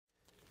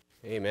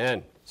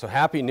Amen. So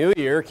Happy New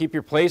Year. Keep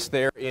your place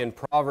there in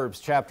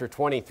Proverbs chapter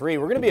 23.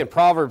 We're going to be in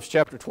Proverbs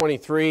chapter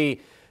 23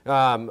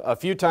 a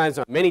few times,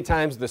 many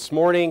times this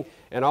morning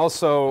and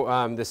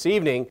also this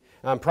evening.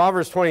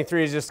 Proverbs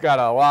 23 has just got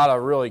a lot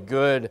of really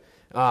good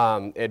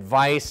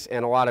advice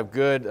and a lot of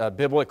good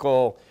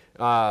biblical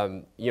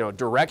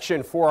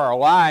direction for our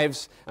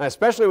lives,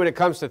 especially when it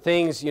comes to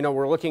things,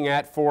 we're looking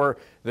at for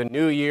the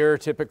new year,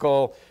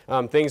 typical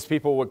things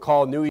people would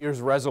call New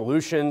Year's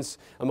resolutions.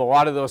 A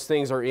lot of those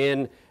things are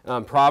in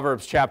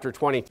Proverbs chapter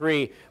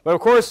 23. But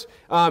of course,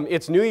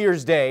 it's New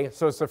Year's Day,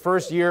 so it's the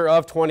first year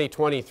of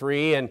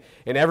 2023, and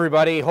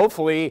everybody,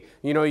 hopefully,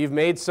 you've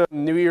made some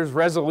New Year's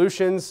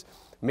resolutions.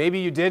 Maybe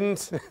you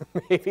didn't.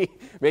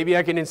 maybe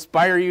I can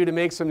inspire you to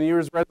make some New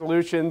Year's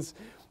resolutions.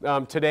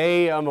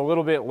 Today, I'm a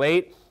little bit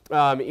late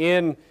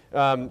in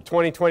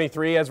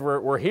 2023 as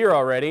we're here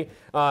already.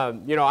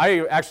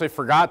 I actually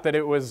forgot that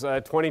it was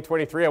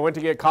 2023. I went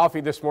to get coffee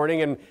this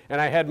morning, and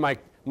I had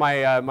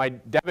my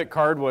debit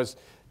card was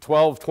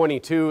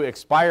 12/22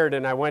 expired,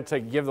 and I went to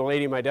give the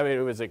lady my debit.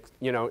 It was it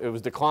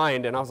was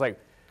declined, and I was like,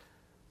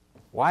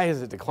 why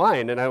is it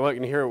declined? And I look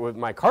and here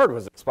my card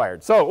was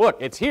expired. So look,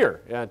 it's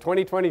here.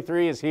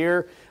 2023 is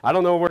here. I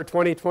don't know where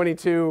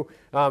 2022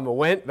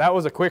 went. That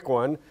was a quick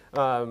one. I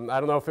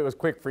don't know if it was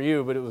quick for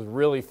you, but it was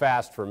really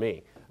fast for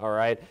me. All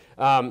right.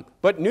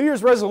 But New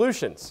Year's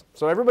resolutions.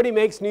 So everybody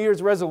makes New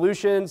Year's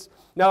resolutions.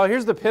 Now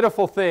here's the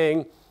pitiful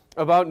thing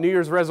about New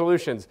Year's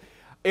resolutions.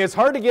 It's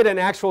hard to get an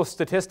actual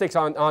statistics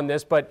on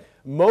this, but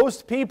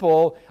most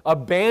people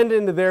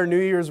abandoned their New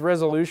Year's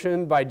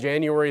resolution by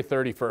January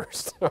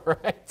 31st, all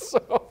right?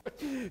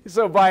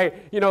 So by,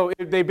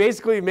 they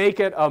basically make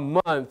it a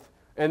month,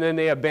 and then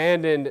they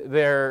abandoned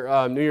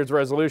their New Year's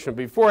resolution.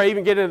 Before I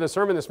even get into the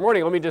sermon this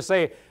morning, let me just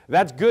say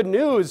that's good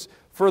news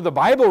for the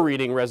Bible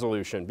reading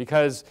resolution,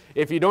 because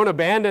if you don't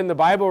abandon the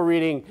Bible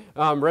reading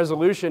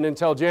resolution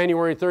until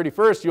January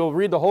 31st, you'll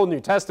read the whole New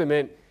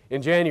Testament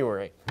in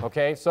January,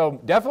 okay?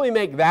 So definitely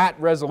make that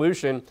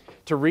resolution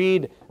to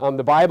read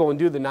the Bible and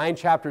do the 9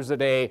 chapters a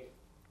day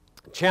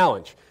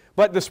challenge.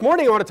 But this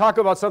morning I want to talk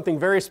about something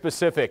very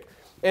specific.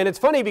 And it's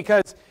funny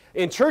because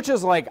in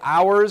churches like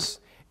ours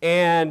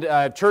and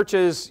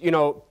churches,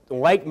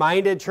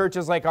 like-minded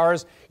churches like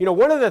ours,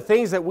 one of the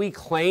things that we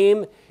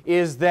claim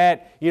is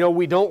that,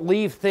 we don't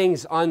leave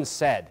things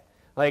unsaid.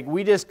 Like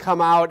we just come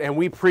out and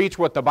we preach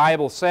what the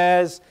Bible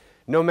says,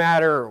 no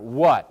matter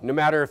what, no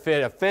matter if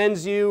it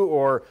offends you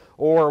or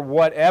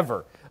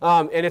whatever.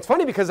 And it's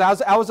funny because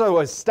as I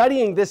was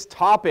studying this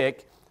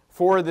topic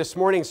for this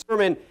morning's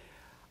sermon,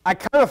 I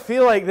kind of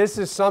feel like this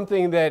is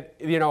something that,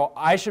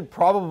 I should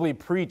probably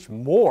preach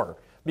more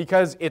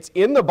because it's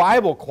in the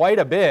Bible quite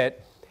a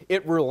bit.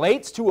 It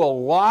relates to a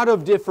lot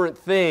of different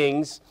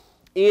things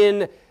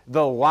in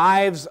the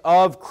lives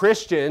of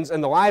Christians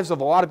and the lives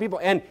of a lot of people.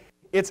 And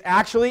it's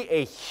actually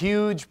a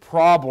huge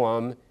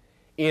problem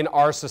in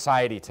our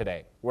society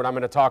today, what I'm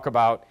going to talk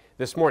about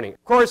this morning.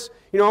 Of course,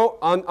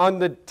 on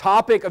the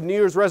topic of New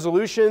Year's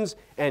resolutions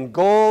and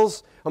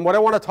goals, what I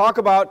want to talk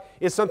about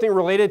is something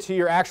related to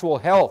your actual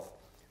health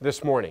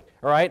this morning,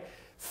 all right?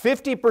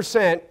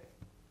 50%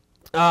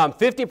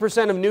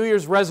 of New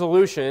Year's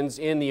resolutions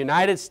in the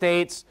United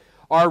States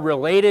are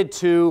related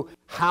to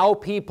how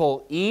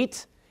people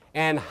eat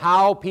and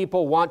how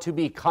people want to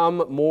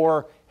become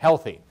more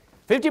healthy.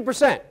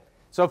 50%.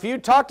 So if you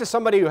talk to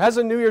somebody who has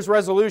a New Year's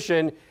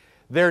resolution,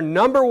 their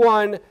number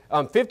one,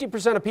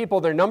 50% of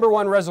people, their number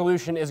one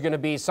resolution is going to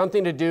be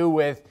something to do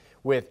with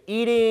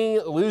eating,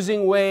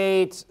 losing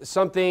weight,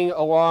 something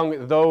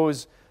along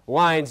those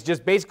lines,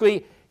 just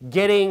basically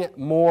getting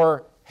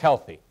more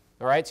healthy.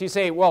 All right, so you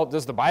say, well,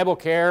 does the Bible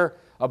care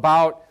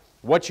about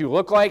what you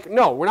look like?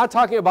 No, we're not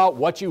talking about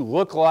what you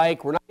look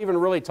like. We're not even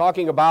really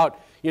talking about,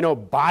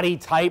 body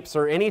types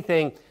or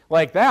anything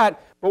like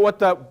that. But what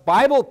the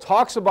Bible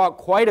talks about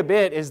quite a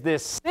bit is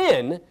this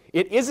sin.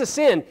 It is a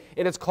sin,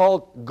 and it's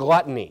called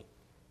gluttony,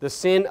 the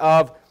sin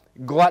of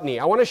gluttony.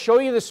 I want to show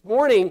you this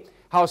morning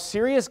how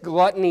serious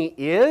gluttony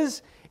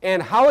is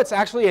and how it's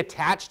actually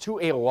attached to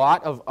a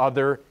lot of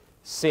other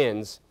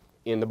sins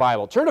in the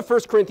Bible. Turn to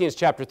 1 Corinthians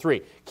chapter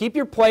 3. Keep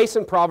your place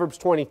in Proverbs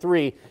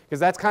 23 because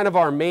that's kind of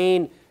our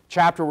main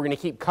chapter we're going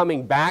to keep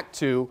coming back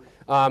to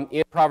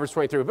in Proverbs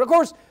 23. But of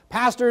course,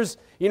 pastors,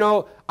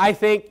 I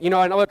think,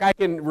 and look, I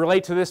can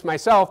relate to this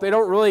myself. They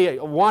don't really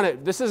want to,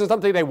 this isn't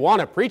something they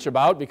want to preach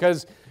about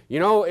because,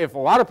 if a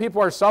lot of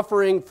people are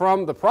suffering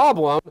from the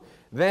problem,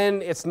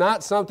 then it's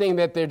not something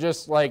that they're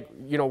just like,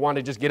 want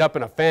to just get up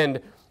and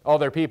offend all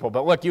their people.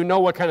 But look,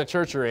 what kind of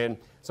church you're in,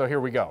 so here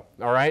we go,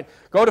 all right?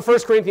 Go to 1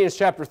 Corinthians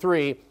chapter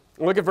 3,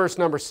 and look at verse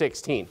number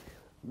 16.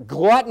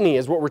 Gluttony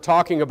is what we're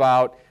talking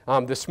about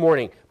this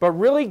morning. But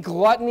really,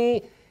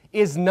 gluttony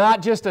is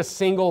not just a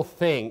single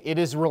thing. It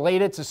is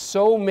related to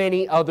so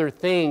many other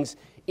things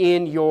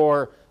in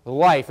your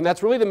life. And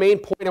that's really the main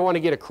point I want to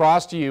get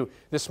across to you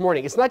this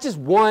morning. It's not just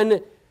one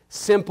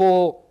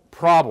simple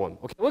problem.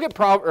 Okay, look at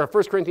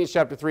 1 Corinthians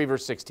chapter 3,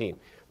 verse 16.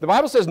 The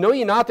Bible says, "Know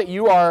ye not that ye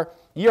are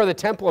the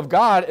temple of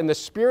God, and the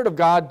Spirit of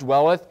God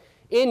dwelleth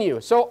in you."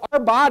 So our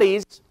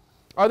bodies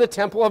are the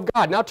temple of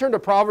God. Now turn to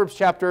Proverbs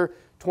chapter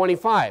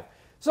 25.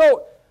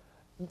 So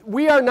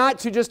we are not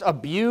to just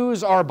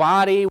abuse our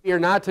body. We are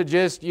not to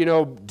just,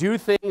 do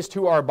things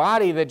to our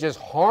body that just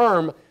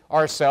harm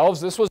ourselves.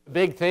 This was a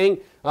big thing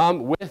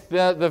with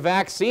the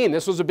vaccine.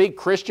 This was a big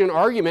Christian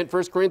argument.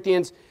 1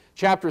 Corinthians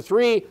chapter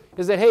 3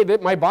 is that, hey,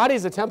 my body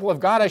is the temple of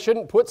God. I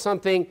shouldn't put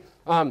something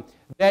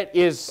that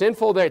is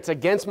sinful, that's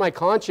against my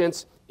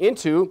conscience,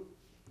 into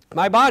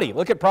my body.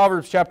 Look at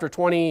Proverbs chapter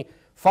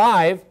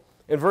 25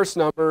 and verse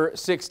number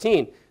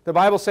 16. The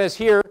Bible says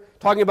here,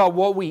 talking about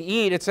what we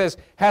eat, it says,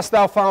 "Hast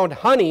thou found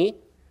honey?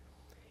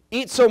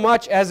 Eat so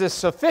much as is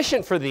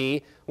sufficient for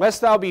thee, lest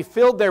thou be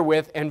filled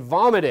therewith and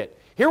vomit it."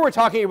 Here we're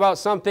talking about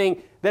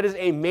something that is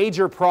a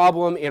major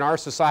problem in our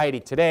society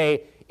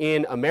today,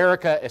 in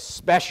America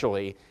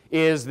especially,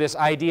 is this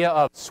idea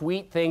of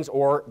sweet things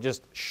or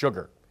just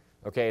sugar.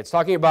 Okay, it's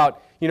talking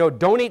about,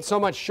 don't eat so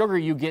much sugar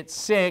you get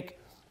sick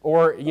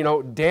or,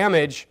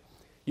 damage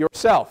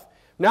yourself.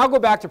 Now go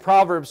back to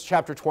Proverbs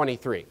chapter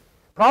 23.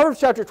 Proverbs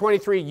chapter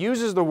 23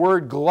 uses the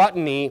word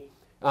gluttony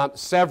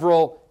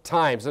several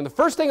times. And the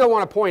first thing I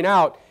want to point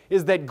out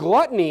is that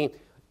gluttony,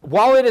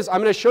 while it is,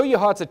 I'm going to show you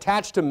how it's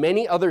attached to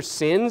many other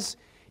sins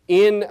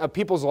in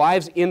people's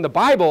lives in the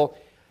Bible,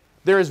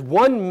 there is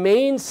one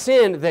main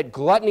sin that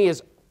gluttony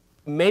is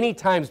many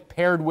times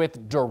paired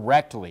with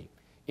directly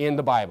in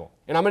the Bible.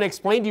 And I'm going to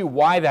explain to you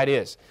why that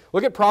is.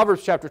 Look at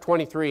Proverbs chapter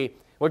 23.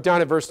 Look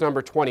down at verse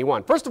number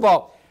 21. First of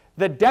all,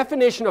 the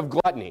definition of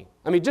gluttony,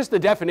 just the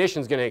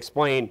definition is going to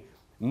explain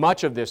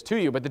much of this to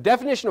you, but the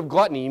definition of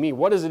gluttony,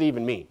 what does it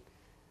even mean?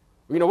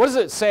 What does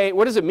it say?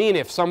 What does it mean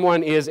if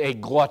someone is a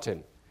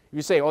glutton?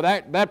 You say, oh,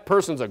 that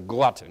person's a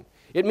glutton.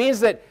 It means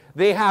that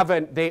they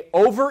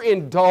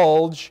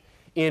overindulge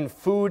in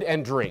food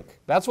and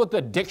drink. That's what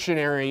the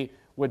dictionary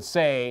would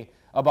say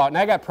about, and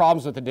I got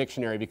problems with the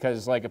dictionary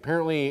because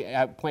apparently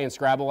playing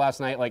Scrabble last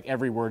night,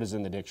 every word is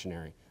in the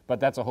dictionary. But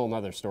that's a whole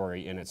other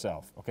story in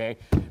itself, okay?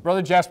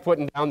 Brother Jeff's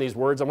putting down these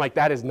words. I'm like,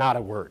 that is not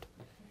a word.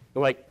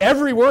 I'm like,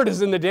 every word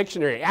is in the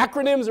dictionary.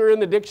 Acronyms are in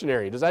the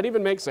dictionary. Does that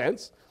even make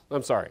sense?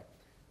 I'm sorry.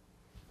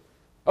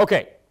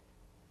 Okay,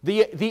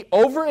 the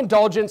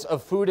overindulgence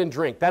of food and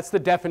drink, that's the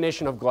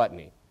definition of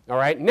gluttony, all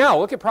right? Now,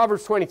 look at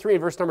Proverbs 23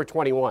 and verse number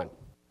 21.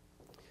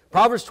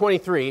 Proverbs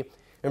 23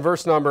 and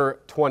verse number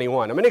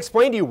 21. I'm going to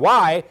explain to you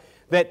why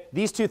that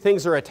these two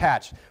things are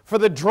attached. For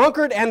the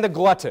drunkard and the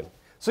glutton.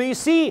 So you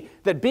see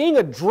that being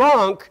a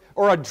drunk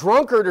or a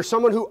drunkard or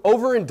someone who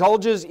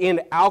overindulges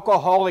in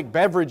alcoholic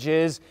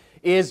beverages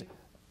is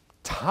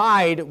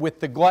tied with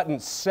the glutton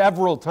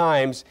several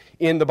times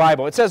in the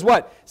Bible. It says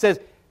what? It says,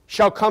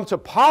 shall come to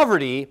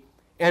poverty,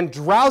 and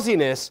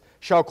drowsiness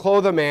shall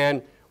clothe a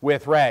man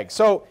with rags.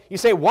 So you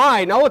say,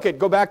 why? Now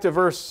go back to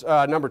verse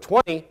number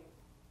 20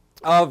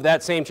 of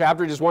that same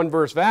chapter, just one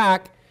verse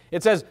back.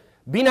 It says,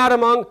 be not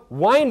among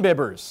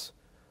winebibbers,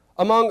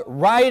 among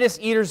riotous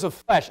eaters of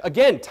flesh.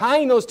 Again,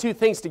 tying those two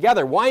things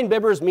together.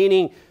 Winebibbers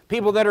meaning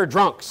people that are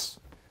drunks.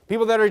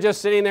 People that are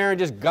just sitting there and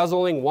just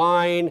guzzling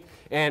wine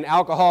and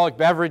alcoholic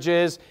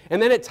beverages. And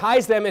then it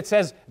ties them, it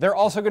says they're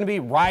also going to be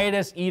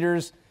riotous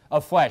eaters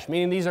of flesh.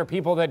 Meaning these are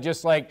people that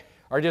just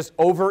are just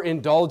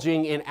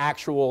overindulging in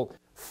actual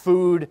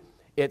food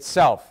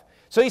itself.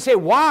 So you say,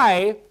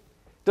 why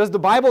does the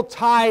Bible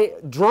tie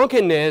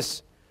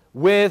drunkenness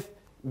with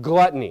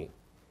gluttony?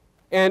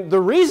 And the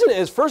reason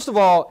is, first of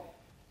all,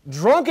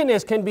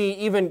 drunkenness can be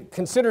even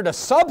considered a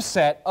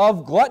subset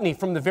of gluttony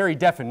from the very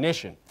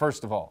definition,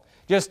 first of all.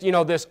 Just,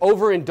 this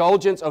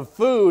overindulgence of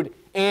food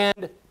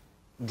and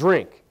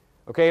drink.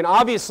 Okay, and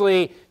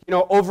obviously,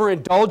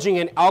 overindulging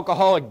in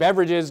alcoholic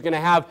beverages is going to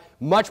have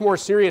much more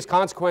serious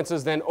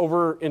consequences than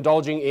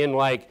overindulging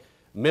in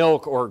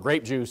milk or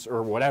grape juice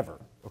or whatever.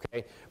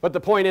 Okay, but the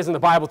point is, and the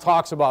Bible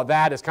talks about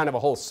that as kind of a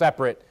whole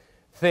separate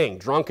thing,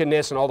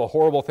 drunkenness and all the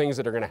horrible things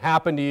that are going to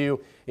happen to you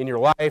in your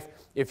life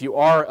if you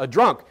are a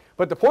drunk.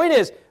 But the point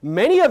is,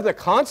 many of the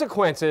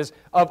consequences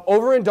of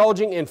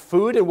overindulging in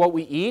food and what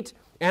we eat,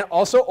 and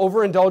also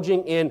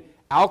overindulging in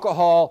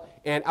alcohol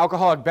and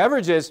alcoholic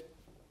beverages,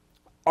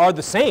 are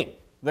the same.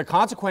 The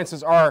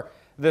consequences are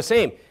the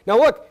same. Now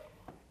look,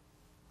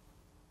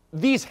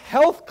 these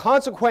health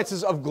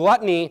consequences of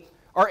gluttony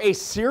are a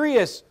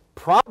serious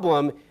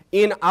problem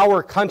in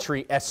our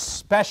country,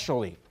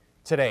 especially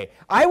today.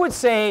 I would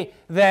say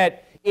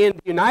that in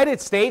the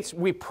United States,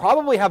 we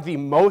probably have the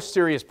most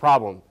serious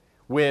problem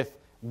with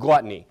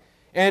gluttony.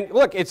 And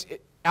look,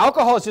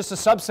 alcohol is just a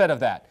subset of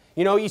that.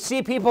 You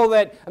see people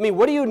that,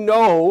 what do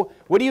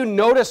you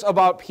notice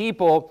about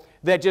people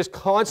that just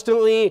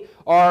constantly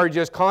are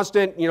just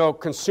constant,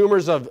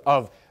 consumers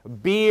of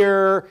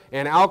beer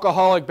and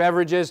alcoholic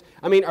beverages?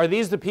 Are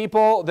these the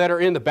people that are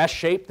in the best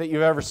shape that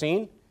you've ever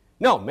seen?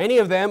 No, many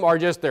of them are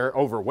they're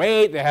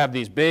overweight, they have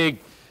these big,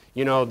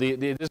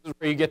 this is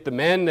where you get the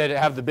men that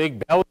have the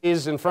big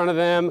bellies in front of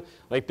them,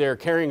 like they're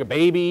carrying a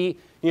baby,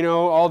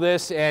 all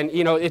this, and,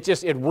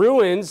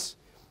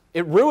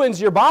 it ruins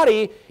your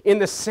body in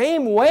the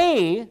same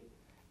way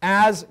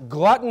as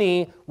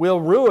gluttony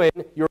will ruin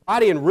your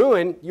body and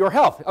ruin your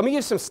health. Let me give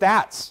you some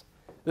stats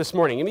this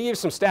morning. Let me give you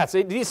some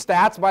stats. These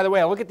stats, by the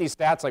way, I look at these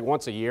stats like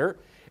once a year,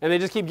 and they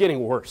just keep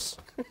getting worse.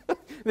 They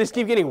just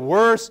keep getting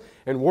worse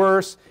and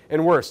worse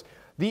and worse.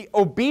 The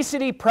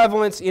obesity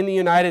prevalence in the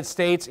United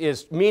States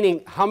is,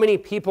 meaning how many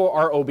people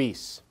are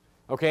obese,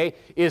 okay,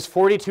 is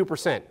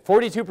 42%.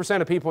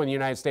 42% of people in the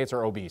United States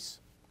are obese.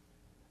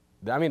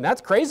 I mean,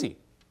 that's crazy.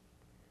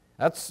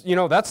 That's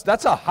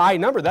a high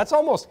number. That's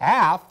almost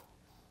half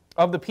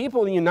of the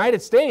people in the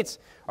United States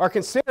are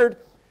considered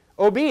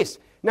obese.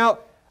 Now,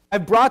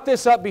 I've brought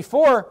this up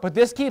before, but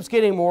this keeps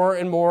getting more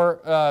and more,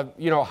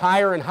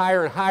 higher and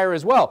higher and higher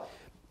as well.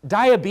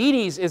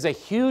 Diabetes is a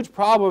huge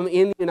problem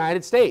in the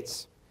United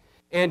States.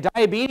 And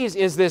diabetes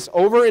is this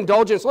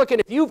overindulgence. Look,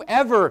 and if you've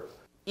ever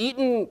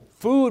eaten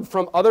food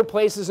from other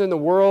places in the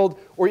world,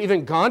 or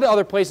even gone to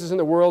other places in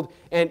the world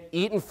and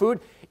eaten food,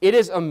 it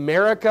is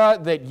America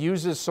that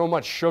uses so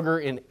much sugar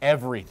in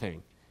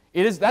everything.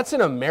 That's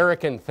an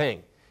American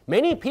thing.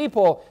 Many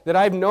people that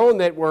I've known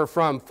that were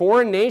from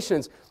foreign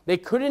nations, they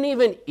couldn't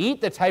even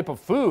eat the type of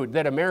food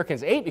that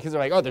Americans ate because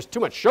they're like, oh, there's too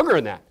much sugar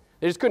in that.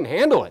 They just couldn't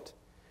handle it.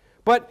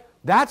 But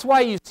that's why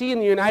you see in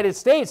the United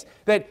States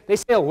that they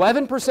say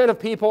 11% of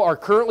people are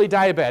currently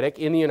diabetic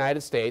in the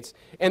United States,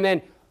 and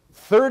then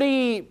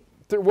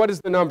what is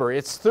the number?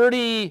 It's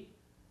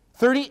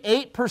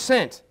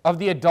 38% of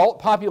the adult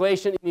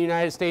population in the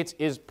United States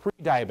is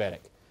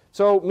pre-diabetic.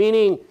 So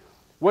meaning,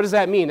 what does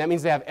that mean? That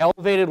means they have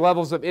elevated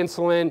levels of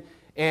insulin,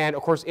 and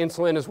of course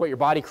insulin is what your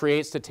body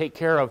creates to take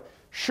care of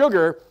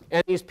sugar,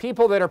 and these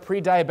people that are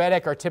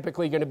pre-diabetic are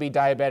typically going to be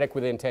diabetic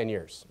within 10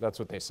 years. That's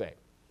what they say.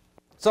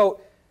 So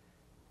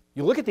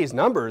you look at these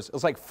numbers,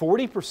 it's like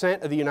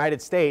 40% of the United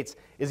States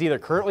is either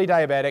currently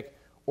diabetic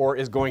or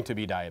is going to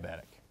be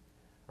diabetic.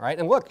 All right?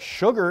 And look,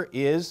 sugar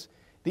is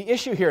the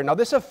issue here. Now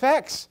this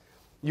affects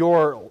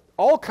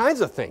all kinds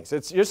of things.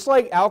 It's just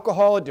like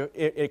alcohol.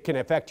 It can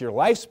affect your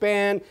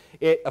lifespan.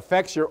 It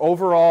affects your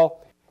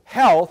overall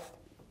health.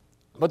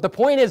 But the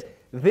point is,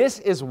 this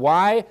is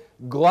why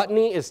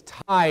gluttony is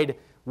tied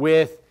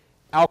with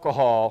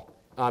alcohol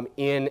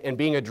and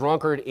being a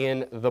drunkard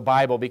in the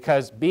Bible,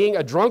 because being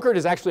a drunkard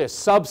is actually a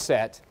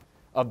subset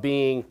of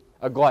being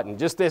a glutton.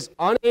 Just this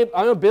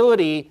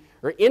inability,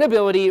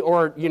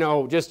 or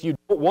just you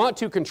don't want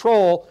to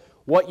control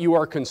what you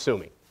are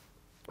consuming.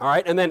 All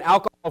right, and then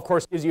alcohol, of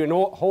course, gives you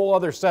a whole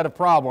other set of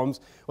problems,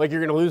 like you're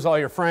going to lose all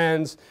your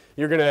friends,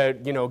 you're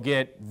going to,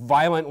 get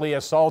violently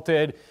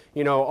assaulted,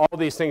 all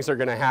these things are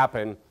going to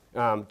happen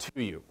to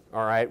you,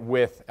 all right,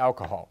 with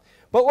alcohol.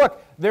 But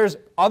look,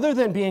 other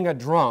than being a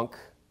drunk,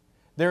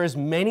 there is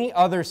many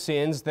other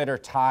sins that are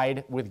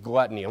tied with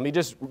gluttony. Let me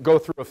just go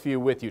through a few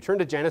with you. Turn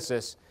to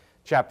Genesis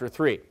chapter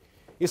 3.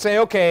 You say,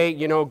 okay,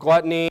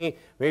 gluttony,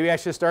 maybe I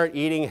should start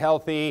eating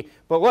healthy.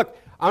 But look,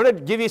 I'm going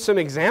to give you some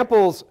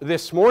examples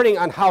this morning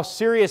on how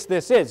serious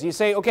this is. You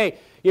say, okay,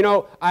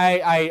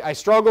 I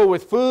struggle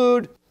with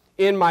food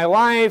in my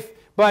life,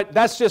 but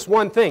that's just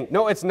one thing.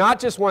 No, it's not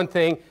just one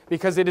thing,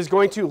 because it is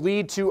going to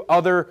lead to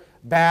other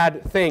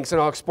bad things,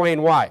 and I'll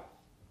explain why.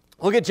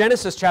 Look at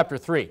Genesis chapter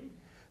 3.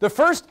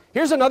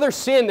 Here's another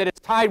sin that is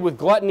tied with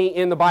gluttony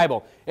in the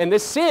Bible. And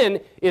this sin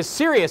is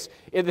serious.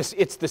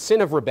 It's the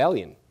sin of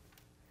rebellion.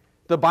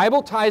 The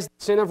Bible ties the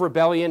sin of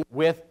rebellion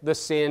with the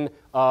sin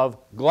of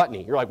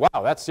gluttony. You're like,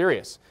 wow, that's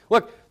serious.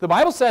 Look, the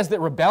Bible says that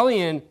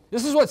rebellion,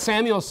 this is what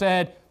Samuel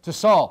said to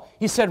Saul.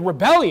 He said,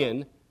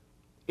 rebellion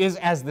is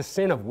as the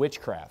sin of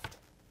witchcraft.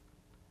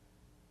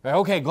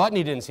 Okay,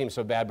 gluttony didn't seem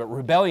so bad, but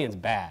rebellion's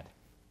bad.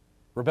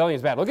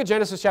 Rebellion's bad. Look at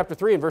Genesis chapter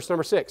 3 and verse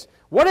number 6.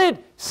 What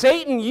did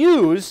Satan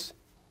use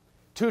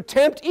to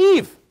tempt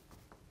Eve?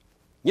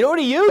 You know what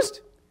he used?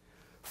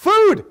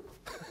 Food.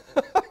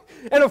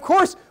 And of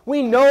course,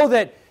 we know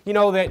that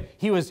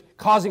he was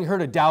causing her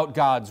to doubt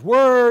God's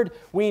word.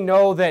 We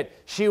know that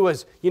she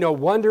was,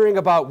 wondering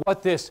about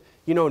what this,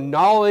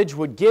 knowledge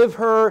would give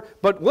her.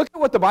 But look at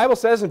what the Bible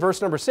says in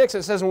verse number 6.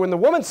 It says, when the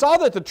woman saw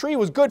that the tree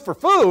was good for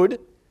food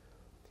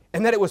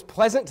and that it was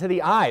pleasant to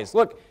the eyes.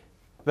 Look,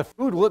 the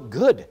food looked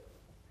good.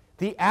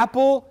 The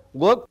apple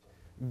looked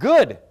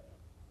good.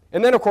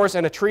 And then, of course,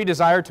 and a tree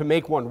desired to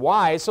make one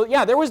wise. So,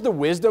 yeah, there was the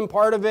wisdom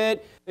part of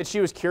it that she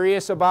was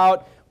curious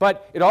about.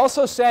 But it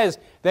also says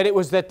that it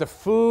was that the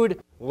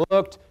food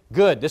looked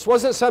good. This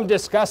wasn't some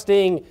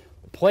disgusting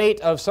plate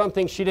of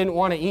something she didn't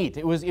want to eat.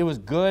 It was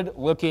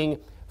good-looking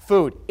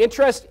food.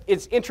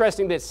 It's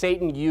interesting that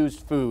Satan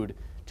used food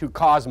to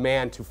cause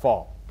man to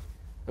fall.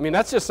 I mean,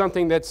 that's just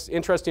something that's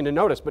interesting to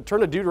notice. But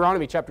turn to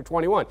Deuteronomy chapter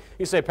 21.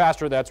 You say,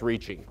 Pastor, that's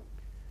reaching.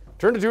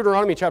 Turn to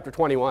Deuteronomy chapter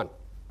 21.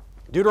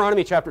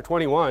 Deuteronomy chapter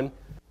 21,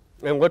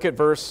 and look at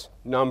verse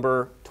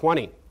number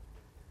 20.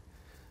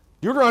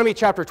 Deuteronomy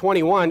chapter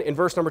 21 and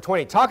verse number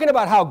 20, talking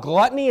about how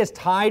gluttony is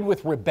tied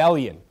with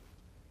rebellion.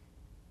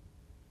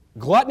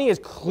 Gluttony is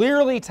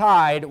clearly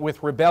tied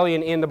with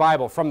rebellion in the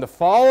Bible. From the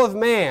fall of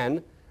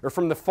man, or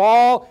from the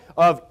fall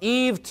of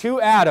Eve to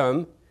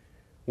Adam,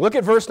 look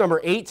at verse number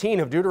 18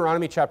 of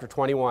Deuteronomy chapter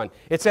 21.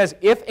 It says,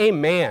 if a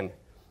man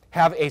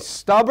have a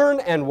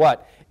stubborn and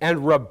what?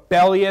 And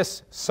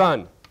rebellious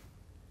son.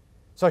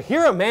 So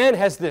here a man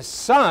has this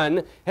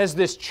son, has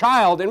this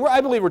child, and I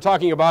believe we're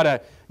talking about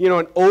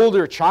an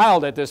older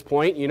child at this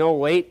point,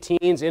 late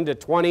teens into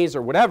 20s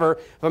or whatever.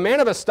 If a man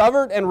of a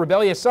stubborn and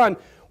rebellious son,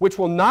 which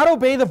will not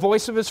obey the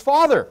voice of his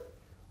father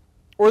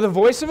or the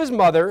voice of his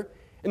mother,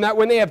 and that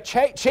when they have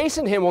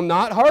chastened him will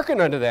not hearken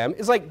unto them.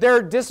 It's like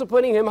they're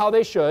disciplining him how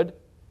they should.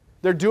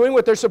 They're doing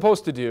what they're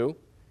supposed to do.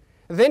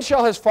 Then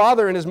shall his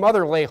father and his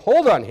mother lay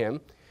hold on him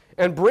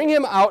and bring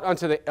him out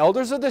unto the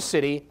elders of the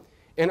city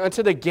and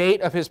unto the gate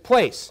of his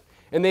place.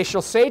 And they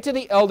shall say to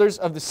the elders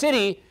of the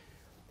city,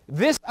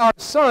 this our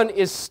son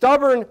is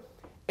stubborn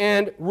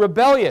and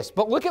rebellious.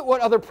 But look at what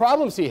other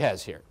problems he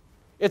has here.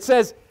 It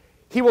says,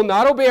 he will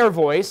not obey our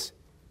voice.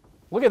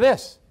 Look at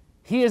this.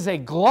 He is a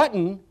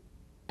glutton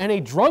and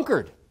a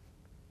drunkard.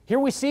 Here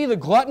we see the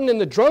glutton and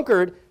the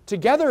drunkard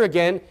together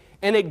again,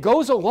 and it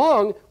goes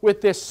along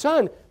with this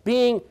son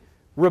being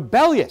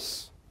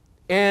rebellious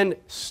and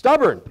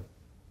stubborn.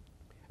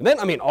 And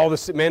then, all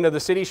the men of the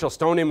city shall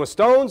stone him with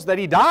stones, that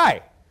he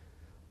die.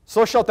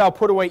 So shalt thou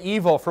put away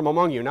evil from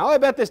among you. Now, I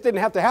bet this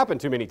didn't have to happen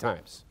too many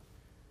times.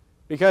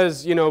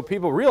 Because,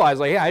 people realize,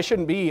 hey, I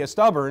shouldn't be a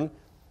stubborn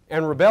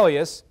and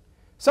rebellious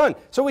son.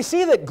 So we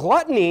see that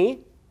gluttony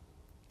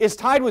is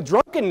tied with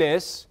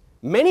drunkenness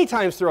many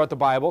times throughout the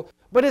Bible,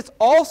 but it's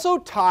also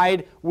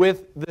tied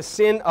with the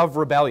sin of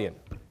rebellion.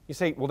 You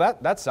say, well,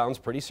 that sounds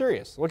pretty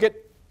serious. Look at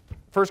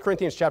 1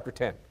 Corinthians chapter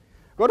 10.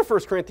 Go to 1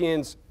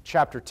 Corinthians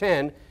chapter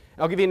 10.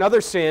 I'll give you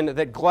another sin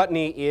that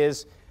gluttony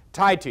is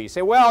tied to. You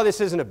say, well,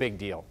 this isn't a big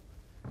deal.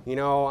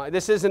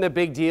 This isn't a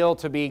big deal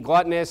to be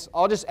gluttonous.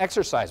 I'll just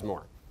exercise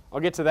more.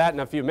 I'll get to that in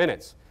a few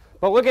minutes.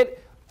 But look at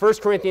 1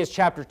 Corinthians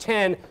chapter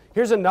 10.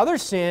 Here's another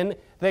sin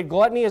that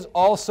gluttony is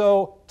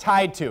also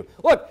tied to.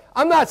 Look,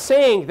 I'm not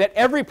saying that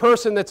every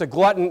person that's a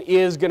glutton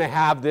is going to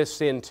have this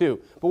sin too.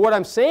 But what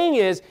I'm saying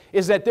is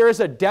that there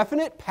is a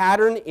definite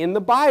pattern in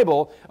the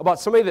Bible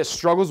about somebody that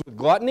struggles with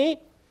gluttony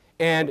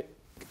and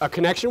a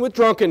connection with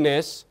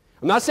drunkenness.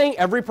 I'm not saying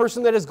every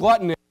person that is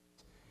gluttonous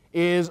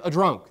is a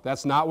drunk.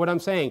 That's not what I'm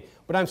saying.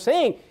 What I'm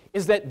saying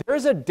is that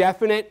there's a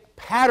definite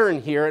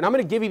pattern here, and I'm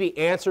going to give you the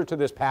answer to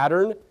this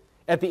pattern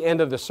at the end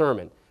of the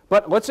sermon.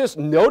 But let's just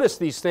notice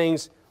these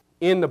things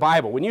in the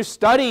Bible. When you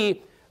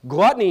study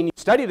gluttony and you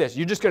study this,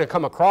 you're just going to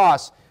come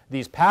across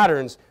these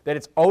patterns that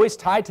it's always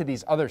tied to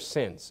these other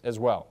sins as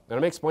well. And I'm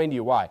going to explain to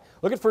you why.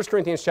 Look at 1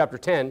 Corinthians chapter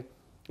 10.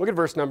 Look at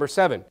verse number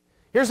 7.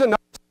 Here's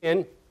another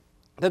sin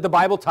that the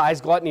Bible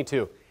ties gluttony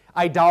to.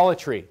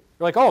 Idolatry.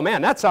 You're like, oh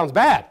man, that sounds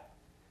bad.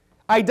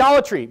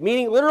 Idolatry,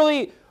 meaning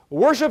literally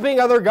worshiping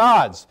other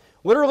gods.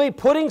 Literally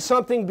putting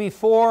something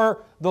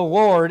before the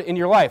Lord in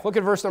your life. Look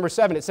at verse number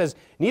 7. It says,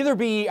 neither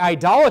be ye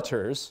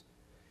idolaters,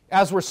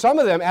 as were some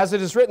of them, as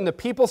it is written, the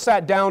people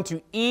sat down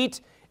to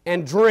eat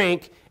and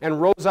drink and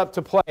rose up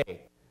to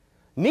play.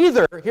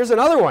 Neither, here's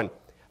another one,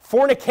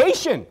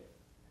 fornication.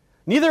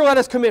 Neither let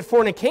us commit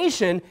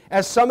fornication,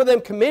 as some of them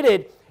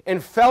committed,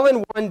 and fell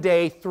in one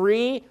day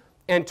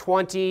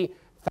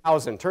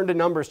 23,000. Turn to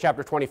Numbers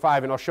chapter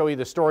 25, and I'll show you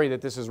the story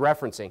that this is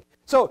referencing.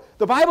 So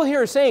the Bible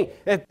here is saying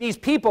that these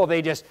people,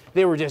 they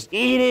were just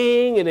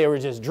eating and they were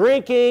just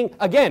drinking.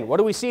 Again, what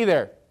do we see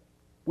there?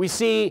 We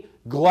see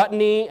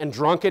gluttony and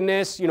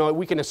drunkenness.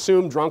 We can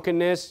assume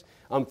drunkenness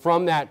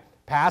from that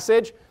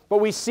passage.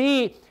 But we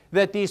see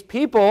that these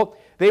people,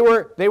 they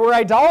were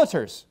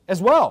idolaters as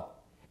well.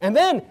 And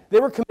then they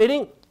were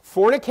committing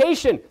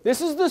fornication. This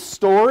is the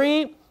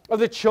story of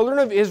the children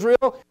of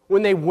Israel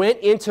when they went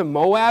into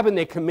Moab and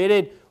they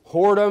committed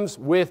whoredoms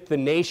with the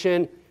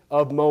nation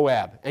of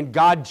Moab. And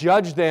God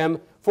judged them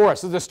for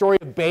us. This is the story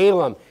of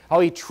Balaam, how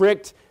he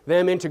tricked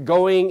them into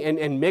going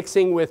and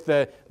mixing with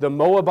the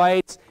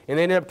Moabites, and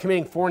they ended up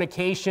committing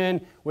fornication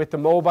with the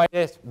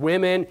Moabite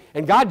women,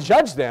 and God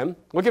judged them.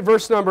 Look at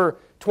verse number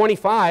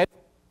 25.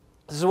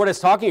 This is what it's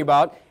talking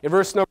about. In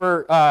verse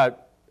number,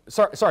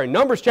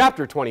 Numbers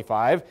chapter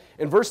 25,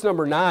 in verse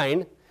number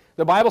 9,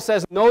 the Bible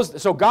says,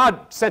 so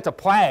God sent a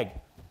plague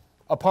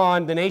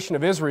upon the nation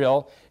of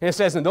Israel, and it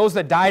says, and those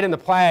that died in the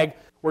plague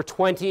were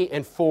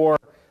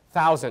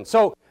 24,000.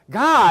 So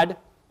God,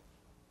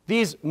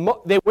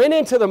 they went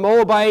into the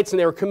Moabites and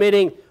they were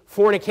committing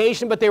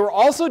fornication, but they were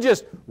also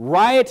just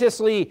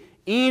riotously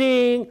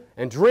eating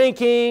and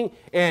drinking,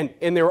 and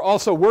they were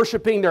also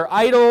worshiping their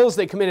idols.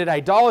 They committed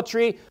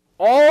idolatry.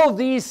 All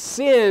these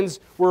sins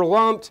were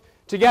lumped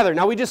together.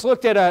 Now, we just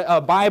looked at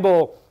a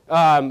Bible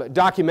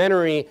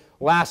documentary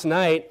last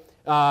night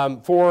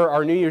for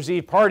our New Year's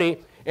Eve party,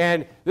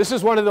 and this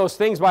is one of those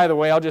things, by the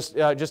way, I'll just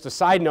a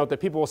side note, that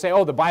people will say,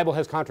 oh, the Bible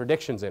has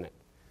contradictions in it.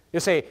 You'll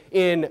say,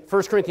 in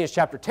 1 Corinthians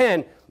chapter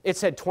 10, it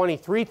said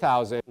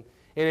 23,000,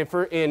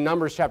 and in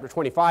Numbers chapter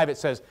 25, it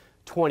says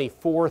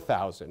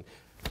 24,000.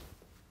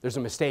 There's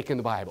a mistake in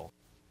the Bible.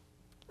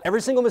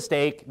 Every single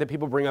mistake that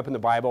people bring up in the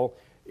Bible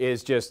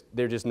is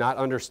they're just not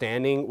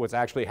understanding what's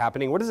actually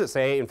happening. What does it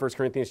say in 1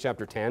 Corinthians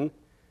chapter 10?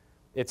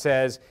 It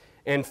says,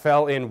 and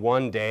fell in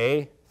one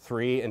day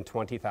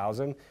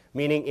 23,000,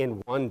 meaning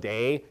in one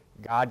day,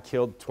 God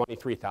killed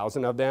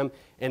 23,000 of them,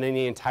 and in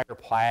the entire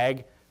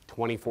plague,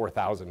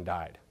 24,000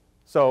 died.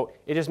 So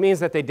it just means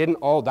that they didn't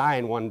all die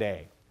in one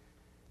day.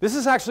 This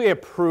is actually a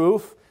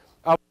proof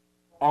of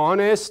how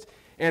honest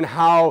and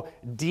how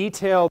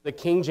detailed the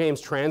King James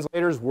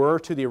translators were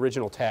to the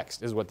original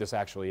text, is what this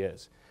actually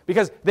is.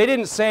 Because they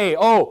didn't say,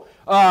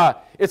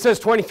 it says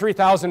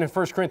 23,000 in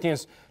 1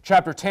 Corinthians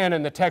chapter 10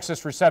 in the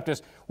Textus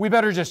Receptus. We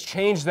better just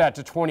change that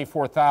to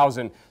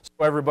 24,000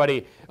 so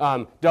everybody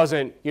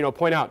doesn't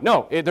point out.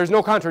 No, there's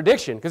no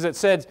contradiction, because it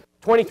says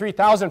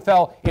 23,000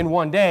 fell in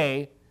one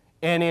day,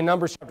 and in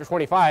Numbers chapter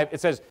 25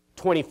 it says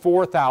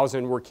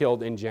 24,000 were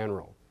killed in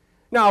general.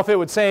 Now, if it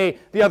would say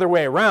the other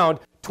way around,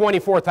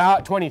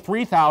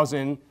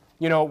 23,000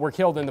 were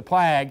killed in the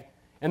plague,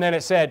 and then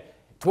it said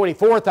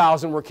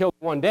 24,000 were killed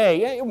in one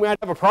day, we might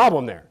have a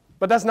problem there.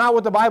 But that's not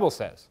what the Bible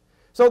says.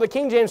 So the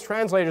King James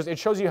translators, it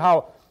shows you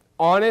how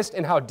honest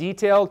and how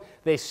detailed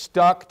they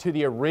stuck to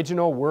the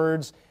original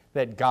words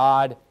that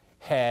God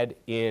had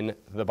in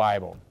the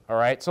Bible. All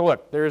right, so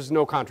look, there's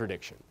no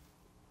contradiction.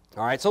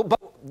 All right, so but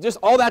just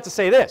all that to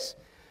say this.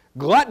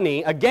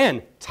 Gluttony,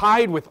 again,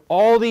 tied with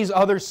all these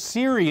other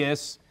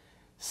serious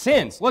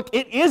sins. Look,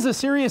 it is a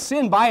serious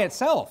sin by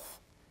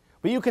itself.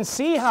 But you can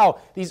see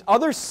how these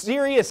other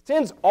serious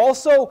sins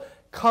also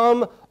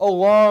come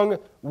along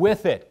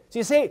with it. So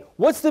you say,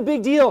 what's the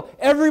big deal?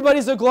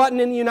 Everybody's a glutton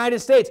in the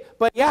United States.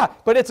 But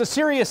it's a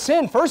serious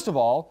sin, first of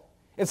all.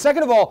 And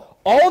second of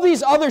all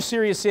these other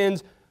serious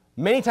sins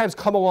many times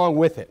come along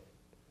with it.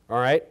 All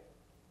right?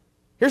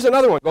 Here's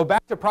another one. Go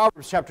back to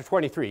Proverbs chapter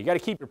 23. You got to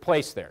keep your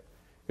place there,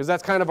 because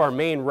that's kind of our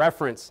main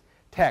reference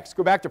text.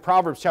 Go back to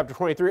Proverbs chapter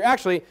 23.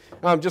 Actually,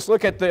 just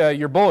look at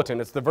your bulletin.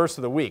 It's the verse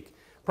of the week.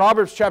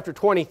 Proverbs chapter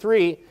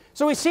 23.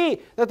 So we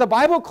see that the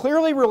Bible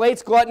clearly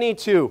relates gluttony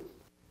to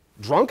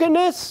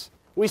drunkenness.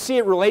 We see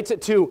it relates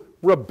it to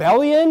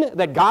rebellion,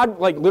 that God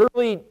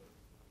literally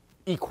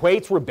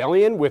equates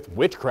rebellion with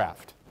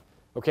witchcraft.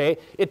 Okay?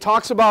 It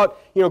talks about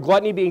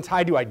gluttony being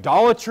tied to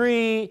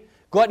idolatry,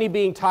 gluttony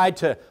being tied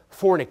to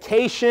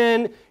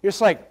fornication. You're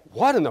just like,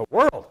 what in the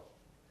world?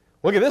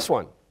 Look at this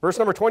one. Verse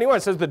number 21,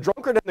 it says, the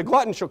drunkard and the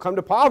glutton shall come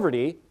to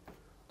poverty.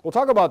 We'll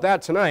talk about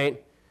that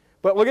tonight.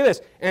 But look at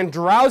this. And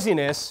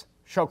drowsiness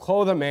shall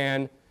clothe a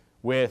man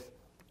with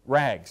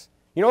rags.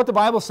 You know what the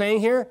Bible's saying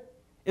here?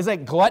 Is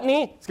that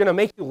gluttony is going to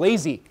make you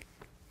lazy.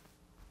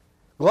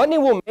 Gluttony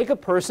will make a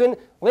person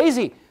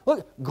lazy.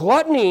 Look,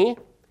 gluttony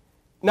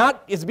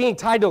is being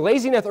tied to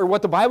laziness, or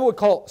what the Bible would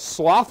call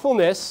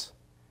slothfulness.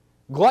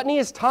 Gluttony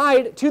is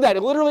tied to that.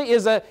 It literally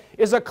is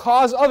a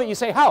cause of it. You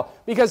say, how?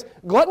 Because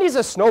gluttony is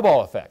a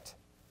snowball effect.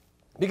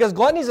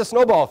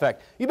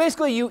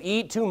 You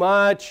eat too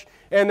much,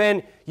 and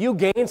then you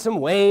gain some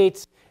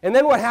weight. And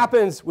then what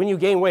happens when you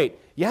gain weight?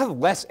 You have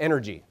less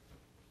energy.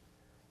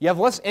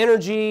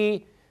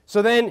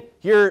 So then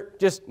you're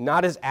just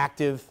not as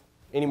active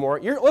anymore.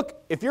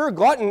 Look, if you're a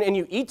glutton and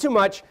you eat too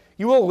much,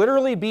 you will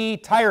literally be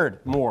tired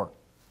more.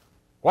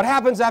 What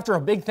happens after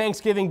a big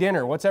Thanksgiving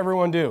dinner? What's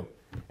everyone do?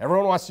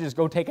 Everyone wants to just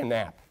go take a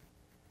nap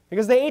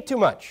because they ate too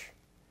much.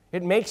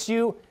 It makes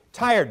you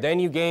tired. Then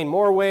you gain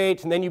more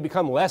weight, and then you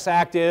become less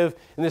active,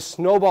 and this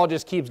snowball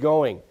just keeps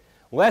going.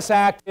 Less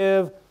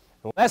active,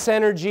 less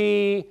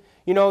energy,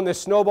 and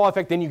this snowball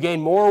effect. Then you gain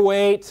more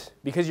weight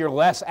because you're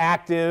less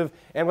active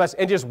and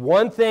just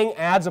one thing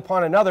adds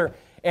upon another,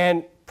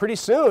 and pretty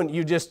soon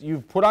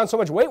you've put on so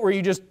much weight where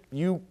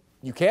you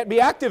can't be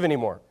active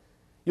anymore.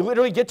 You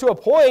literally get to a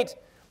point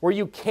where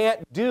you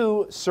can't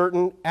do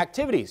certain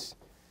activities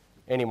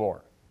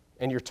anymore,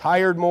 and you're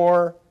tired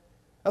more.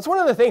 That's one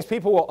of the things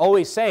people will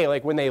always say,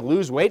 when they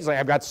lose weight. It's like,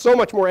 I've got so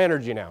much more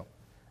energy now.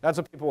 That's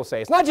what people will say.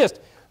 It's not just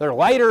they're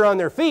lighter on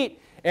their feet,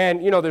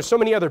 and there's so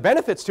many other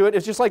benefits to it.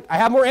 It's just like, I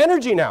have more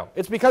energy now.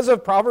 It's because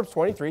of Proverbs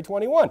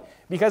 23:21.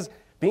 Because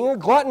being a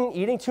glutton,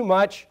 eating too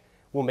much,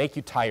 will make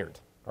you tired.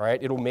 All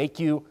right? It'll make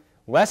you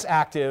less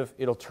active.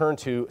 It'll turn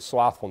to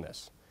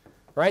slothfulness. All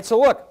right? So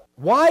look,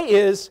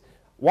 why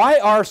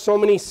are so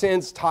many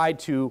sins tied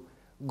to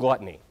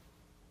gluttony?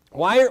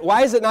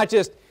 Why is it not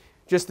just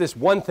this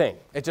one thing?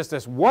 It's just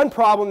this one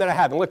problem that I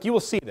have. And look, you will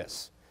see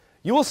this.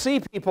 You will see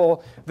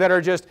people that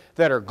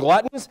are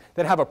gluttons,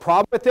 that have a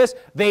problem with this.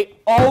 They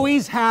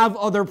always have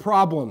other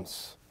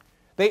problems.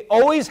 They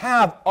always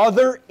have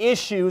other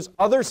issues,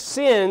 other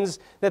sins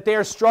that they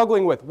are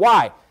struggling with.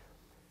 Why?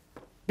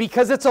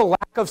 Because it's a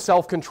lack of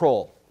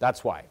self-control.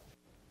 That's why.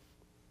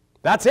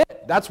 That's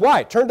it. That's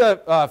why. Turn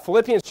to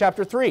Philippians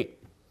chapter 3.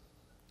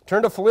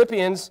 Turn to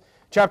Philippians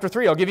chapter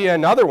 3. I'll give you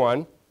another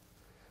one.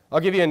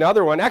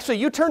 Actually,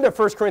 you turn to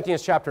 1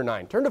 Corinthians chapter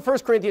 9. Turn to 1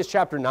 Corinthians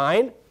chapter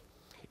 9.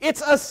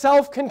 It's a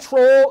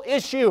self-control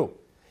issue.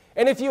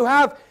 And if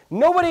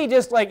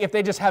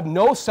they just have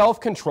no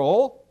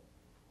self-control,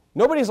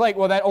 nobody's like,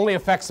 well, that only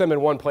affects them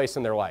in one place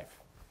in their life.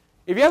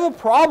 If you have a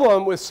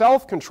problem with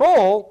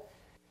self-control,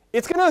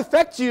 it's going to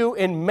affect you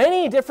in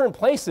many different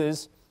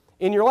places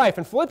in your life.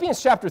 In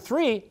Philippians chapter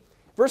 3,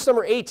 verse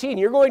number 18,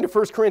 you're going to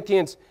 1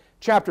 Corinthians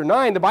chapter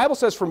 9. The Bible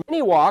says, for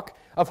many walk,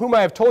 of whom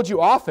I have told you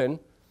often,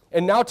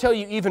 and now tell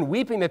you even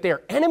weeping, that they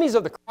are enemies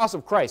of the cross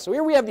of Christ. So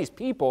here we have these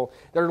people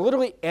that are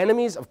literally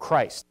enemies of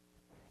Christ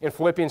in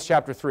Philippians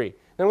chapter 3.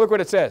 Then look what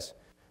it says.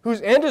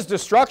 whose end is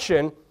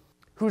destruction,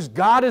 whose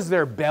God is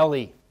their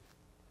belly,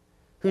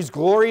 whose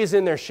glory is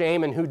in their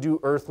shame, and who do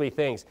earthly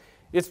things.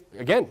 It's,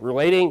 again,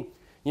 relating,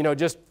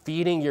 just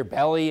feeding your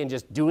belly and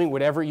just doing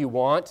whatever you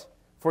want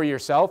for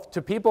yourself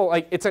to people.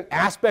 Like, it's an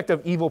aspect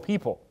of evil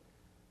people.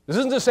 This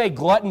isn't to say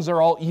gluttons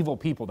are all evil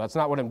people. That's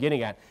not what I'm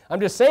getting at. I'm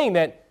just saying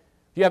that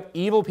if you have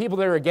evil people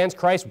that are against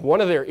Christ, one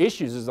of their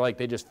issues is like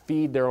they just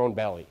feed their own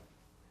belly.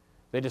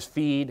 They just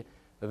feed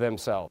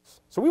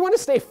themselves. So we want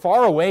to stay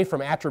far away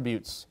from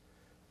attributes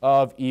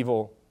of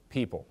evil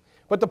people.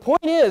 But the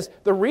point is,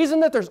 the reason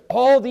that there's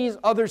all these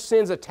other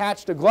sins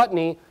attached to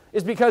gluttony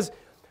is because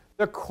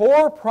the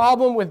core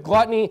problem with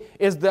gluttony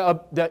is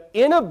the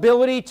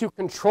inability to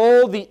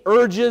control the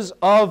urges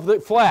of the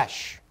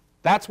flesh.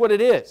 That's what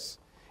it is.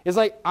 It's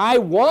like, I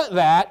want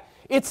that.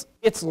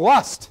 It's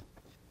lust.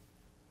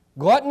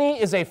 Gluttony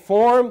is a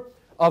form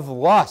of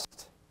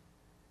lust.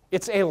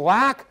 It's a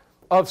lack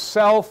of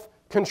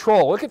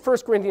self-control. Look at 1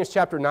 Corinthians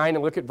chapter 9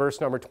 and look at verse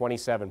number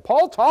 27.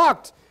 Paul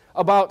talked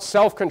about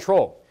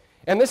self-control.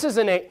 And this is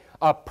a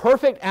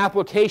perfect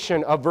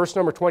application of verse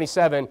number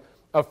 27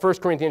 of 1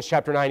 Corinthians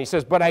chapter 9. He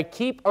says, "But I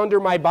keep under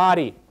my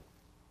body,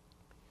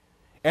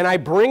 and I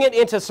bring it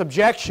into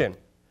subjection,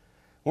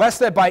 lest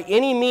that by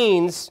any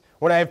means,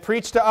 when I have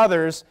preached to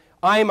others,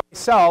 I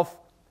myself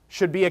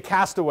should be a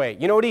castaway."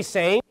 You know what he's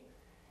saying?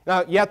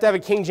 Now, you have to have a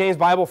King James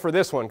Bible for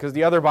this one, because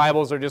the other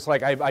Bibles are just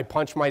like, I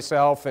punch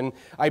myself and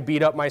I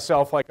beat up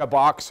myself like a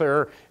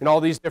boxer and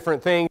all these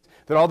different things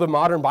that all the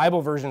modern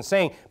Bible versions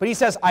saying. But he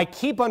says, I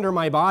keep under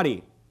my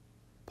body.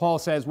 Paul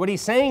says, what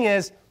he's saying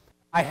is,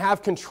 I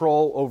have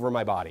control over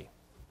my body.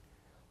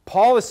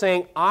 Paul is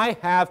saying, I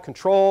have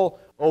control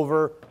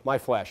over my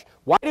flesh.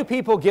 Why do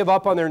people give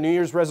up on their New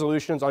Year's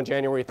resolutions on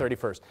January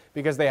 31st?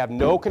 Because they have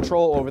no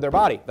control over their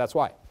body. That's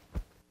why.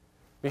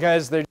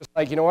 Because they're just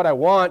like, you know what, I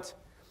want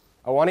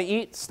to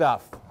eat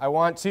stuff. I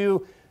want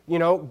to,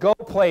 go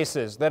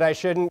places that I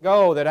shouldn't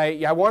go, that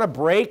I want to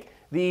break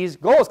these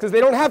goals because they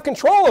don't have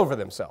control over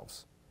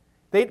themselves.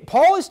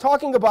 Paul is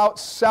talking about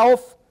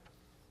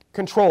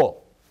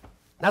self-control.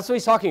 That's what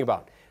he's talking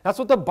about. That's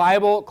what the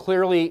Bible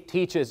clearly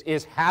teaches,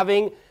 is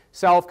having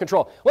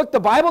self-control. Look, the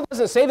Bible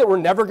doesn't say that we're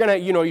never going to,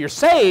 you're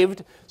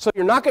saved, so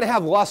you're not going to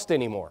have lust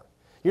anymore.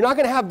 You're not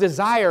going to have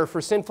desire for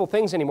sinful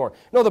things anymore.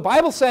 No, the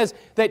Bible says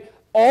that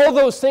all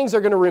those things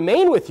are going to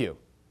remain with you.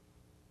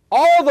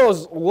 All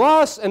those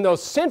lusts and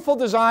those sinful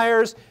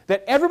desires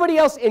that everybody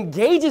else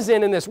engages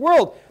in this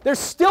world, they're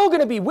still going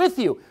to be with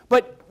you,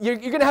 but you're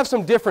going to have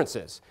some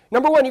differences.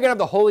 Number one, you're going to have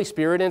the Holy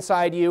Spirit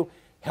inside you,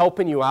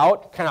 helping you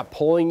out, kind of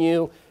pulling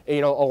you,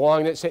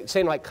 along,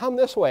 saying like, come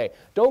this way,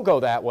 don't go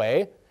that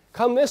way,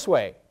 come this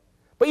way.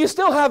 But you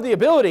still have the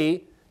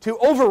ability to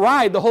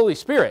override the Holy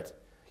Spirit.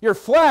 Your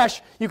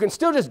flesh, you can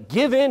still just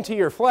give in to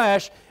your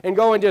flesh and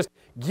go and just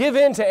give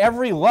in to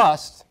every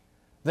lust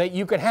that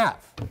you could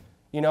have.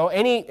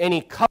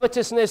 Any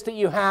covetousness that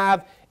you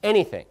have,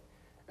 anything.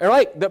 And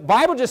like the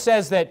Bible just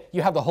says that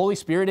you have the Holy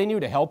Spirit in you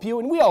to help you,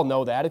 and we all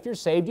know that. If you're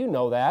saved, you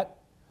know that.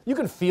 You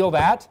can feel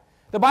that.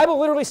 The Bible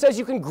literally says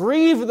you can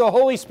grieve the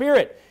Holy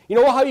Spirit. You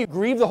know how you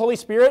grieve the Holy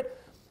Spirit?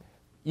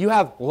 You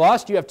have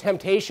lust, you have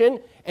temptation,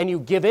 and you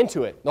give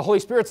into it. The Holy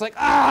Spirit's like,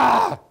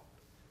 ah!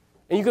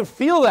 And you can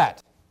feel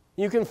that.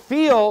 You can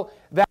feel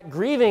that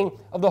grieving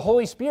of the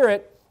Holy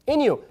Spirit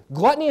in you.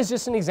 Gluttony is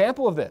just an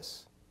example of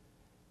this.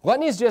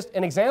 Gluttony is just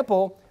an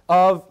example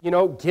of,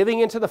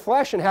 giving into the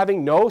flesh and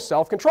having no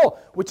self-control,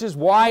 which is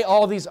why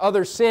all these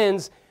other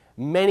sins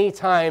many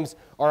times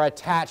are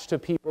attached to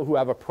people who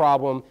have a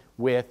problem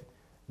with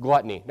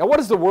gluttony. Now, what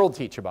does the world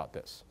teach about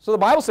this? So the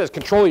Bible says,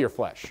 control your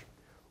flesh.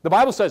 The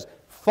Bible says,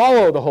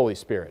 follow the Holy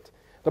Spirit.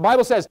 The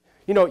Bible says,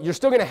 you're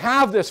still going to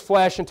have this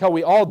flesh until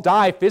we all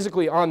die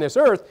physically on this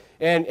earth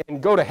and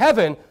go to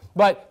heaven,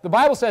 but the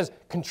Bible says,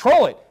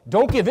 control it.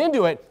 Don't give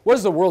into it. What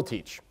does the world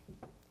teach?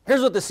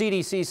 Here's what the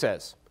CDC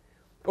says.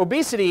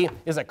 Obesity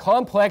is a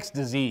complex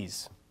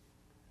disease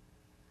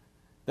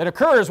that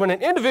occurs when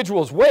an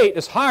individual's weight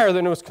is higher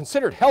than was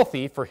considered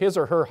healthy for his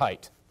or her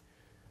height.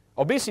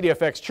 Obesity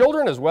affects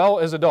children as well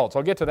as adults.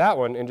 I'll get to that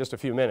one in just a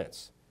few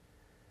minutes.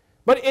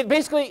 But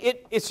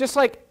it's just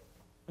like,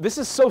 this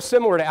is so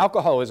similar to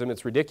alcoholism,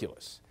 it's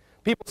ridiculous.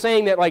 People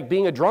saying that like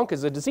being a drunk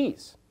is a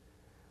disease.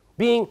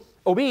 Being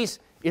obese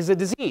is a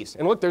disease.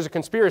 And look, there's a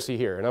conspiracy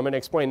here, and I'm going to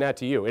explain that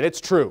to you. And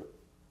it's true.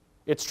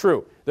 It's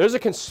true. There's a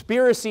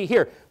conspiracy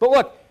here. But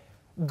look,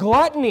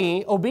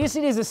 gluttony,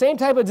 obesity is the same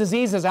type of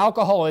disease as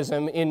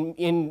alcoholism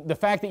in the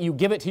fact that you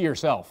give it to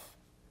yourself.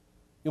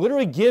 You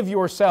literally give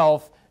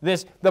yourself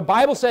this. The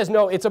Bible says,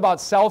 no, it's about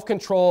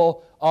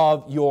self-control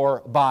of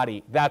your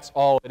body. That's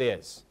all it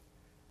is.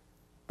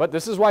 But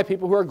this is why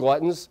people who are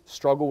gluttons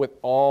struggle with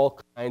all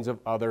kinds of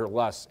other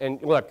lusts.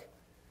 And look,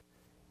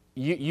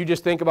 you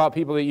just think about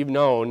people that you've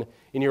known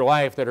in your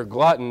life that are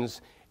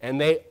gluttons, and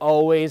they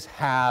always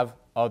have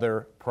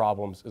other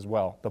problems as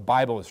well. The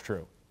Bible is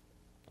true.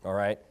 All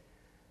right?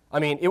 I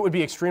mean, it would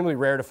be extremely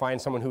rare to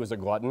find someone who is a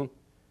glutton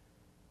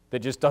that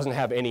just doesn't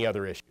have any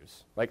other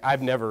issues. Like I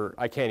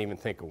can't even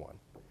think of one.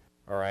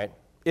 All right?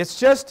 It's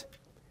just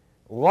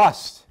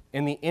lust.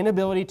 and the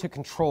inability to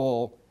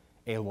control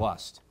a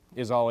lust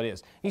is all it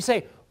is. You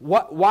say,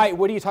 what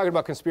are you talking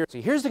about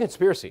conspiracy? Here's the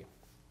conspiracy.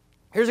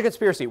 Here's a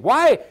conspiracy.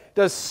 Why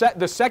does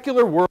the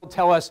secular world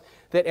tell us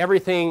that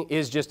everything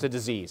is just a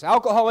disease?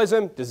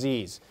 Alcoholism,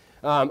 disease.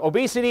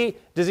 Obesity,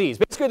 disease.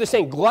 Basically, they're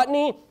saying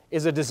gluttony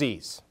is a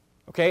disease.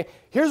 Okay?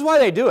 Here's why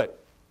they do it.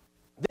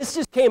 This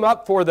just came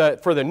up for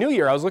the new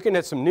year. I was looking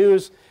at some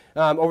news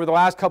over the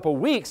last couple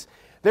weeks.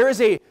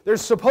 There's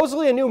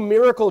supposedly a new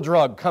miracle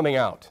drug coming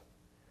out.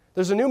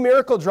 There's a new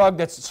miracle drug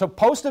that's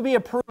supposed to be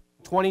approved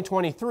in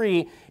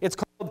 2023. It's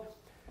called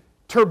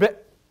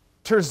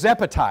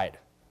tirzepatide.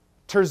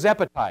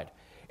 Tirzepatide.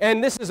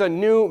 And this is a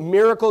new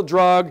miracle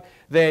drug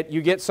that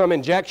you get some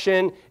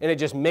injection and it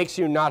just makes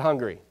you not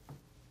hungry.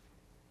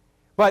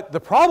 But the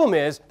problem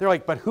is, they're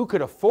like, but who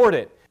could afford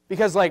it?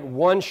 Because like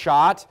one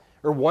shot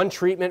or one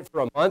treatment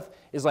for a month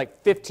is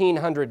like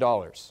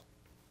 $1,500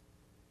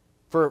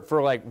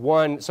 for like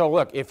one. So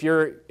look, if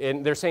you're,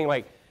 and they're saying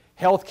like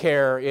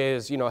healthcare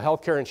is,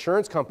 healthcare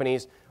insurance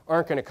companies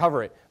aren't going to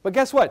cover it. But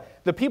guess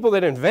what? The people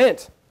that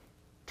invent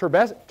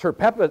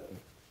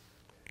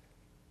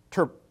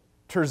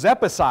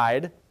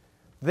tirzepatide,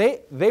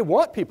 they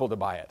want people to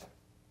buy it.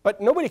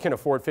 But nobody can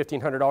afford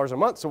 $1,500 a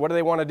month. So what do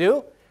they want to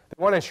do?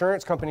 They want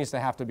insurance companies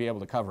to have to be able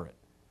to cover it.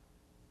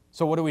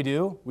 So what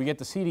do? We get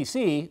the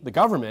CDC, the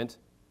government,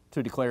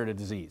 to declare it a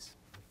disease.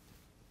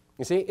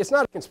 You see, it's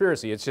not a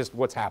conspiracy. It's just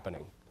what's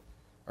happening.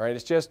 All right,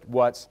 it's just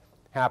what's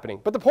happening.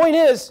 But the point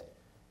is,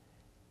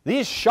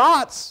 these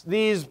shots,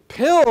 these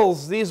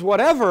pills, these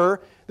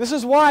whatever, this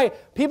is why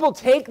people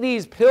take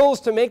these pills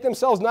to make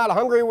themselves not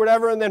hungry or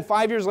whatever, and then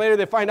 5 years later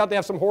they find out they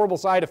have some horrible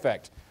side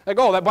effect. Like,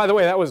 oh, by the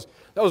way, that was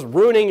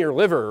ruining your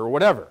liver or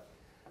whatever.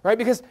 Right?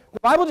 Because the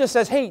Bible just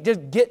says, hey,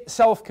 just get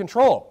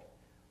self-control.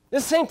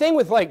 It's the same thing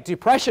with like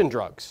depression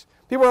drugs.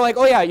 People are like,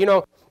 oh yeah,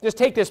 just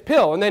take this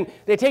pill. And then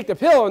they take the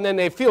pill and then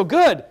they feel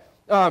good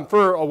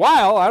for a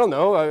while, I don't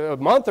know, a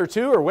month or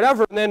two or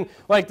whatever. And then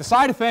like the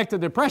side effect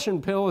of the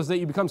depression pill is that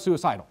you become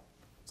suicidal.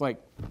 It's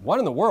like, what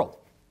in the world?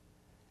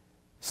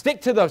 Stick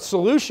to the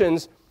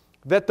solutions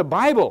that the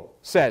Bible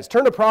says.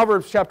 Turn to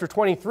Proverbs chapter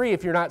 23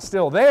 if you're not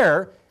still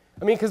there.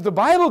 Because the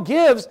Bible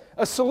gives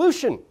a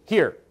solution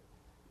here.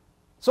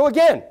 So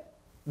again,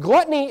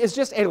 gluttony is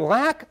just a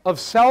lack of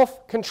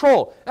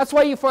self-control. That's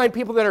why you find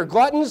people that are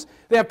gluttons,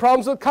 they have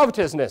problems with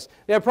covetousness.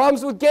 They have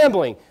problems with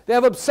gambling. They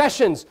have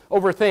obsessions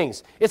over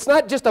things. It's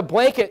not just a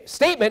blanket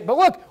statement, but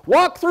look,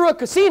 walk through a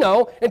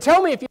casino and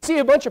tell me if you see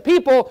a bunch of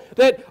people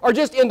that are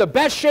just in the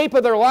best shape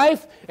of their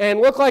life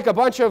and look like a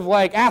bunch of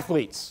like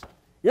athletes.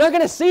 You're not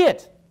going to see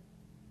it.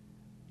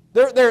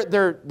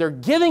 They're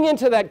giving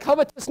into that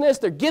covetousness.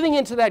 They're giving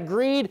into that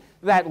greed,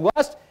 that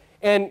lust,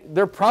 and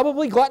they're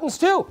probably gluttons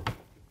too.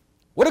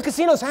 What do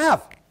casinos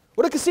have?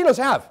 What do casinos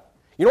have?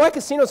 You know why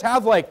casinos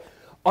have like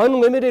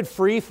unlimited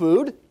free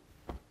food?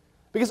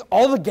 Because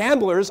all the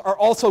gamblers are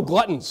also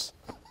gluttons.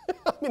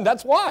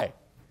 That's why.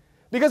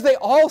 Because they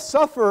all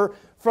suffer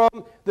from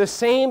the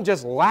same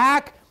just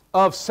lack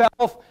of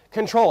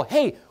self-control.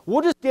 Hey,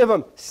 we'll just give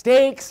them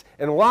steaks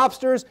and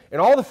lobsters and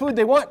all the food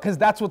they want because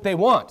that's what they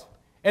want.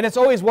 And it's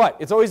always what?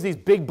 It's always these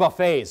big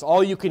buffets,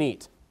 all you can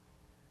eat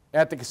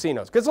at the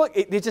casinos. Because look,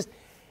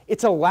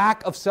 it's a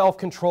lack of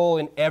self-control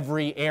in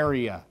every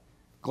area.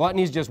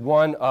 Gluttony is just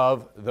one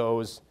of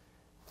those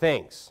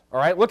things. All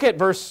right, look at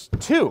verse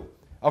 2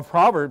 of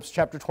Proverbs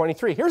chapter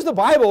 23. Here's the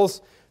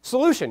Bible's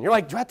solution. You're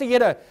like, do I have to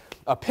get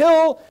a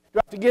pill? Do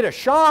I have to get a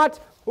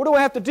shot? What do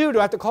I have to do? Do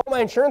I have to call my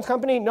insurance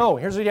company? No,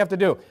 here's what you have to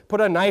do.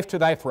 Put a knife to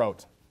thy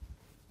throat.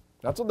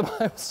 That's what the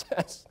Bible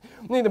says.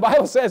 The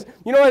Bible says,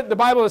 you know what the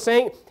Bible is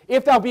saying?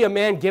 If thou be a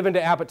man given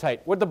to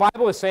appetite. What the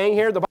Bible is saying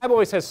here, the Bible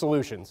always has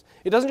solutions.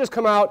 It doesn't just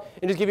come out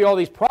and just give you all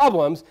these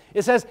problems.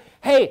 It says,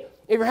 hey,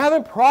 if you're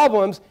having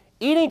problems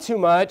eating too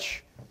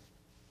much,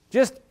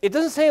 it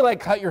doesn't say like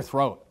cut your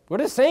throat. What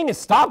it's saying is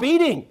stop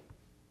eating.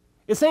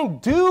 It's saying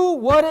do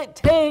what it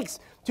takes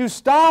to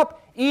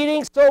stop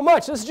eating so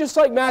much. This is just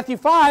like Matthew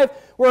 5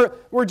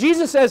 where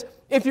Jesus says,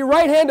 if your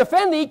right hand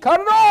offend thee,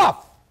 cut it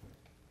off.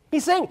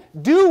 He's saying,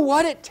 do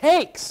what it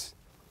takes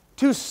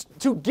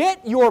to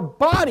get your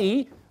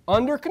body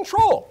under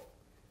control.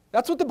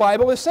 That's what the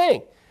Bible is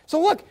saying.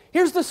 So look,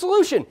 here's the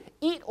solution.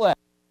 Eat less.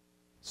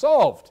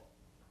 Solved.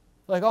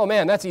 Like, oh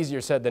man, that's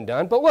easier said than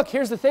done. But look,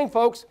 here's the thing,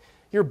 folks.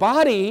 Your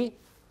body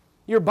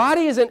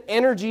is an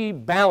energy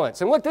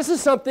balance. And look, this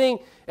is something,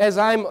 as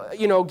I'm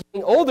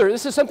getting older,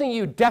 this is something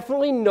you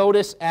definitely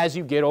notice as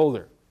you get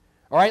older.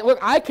 All right, look,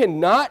 I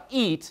cannot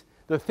eat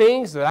the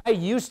things that I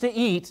used to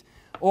eat,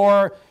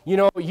 or,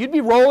 you'd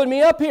be rolling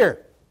me up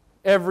here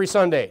every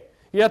Sunday.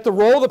 You'd have to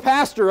roll the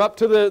pastor up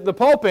to the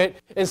pulpit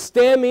and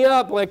stand me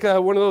up like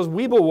one of those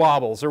weeble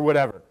wobbles or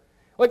whatever.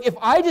 Like, if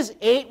I just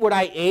ate what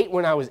I ate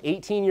when I was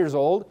 18 years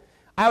old,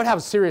 I would have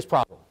a serious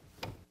problem.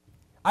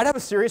 I'd have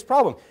a serious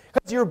problem.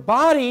 Because your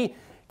body,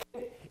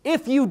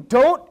 if you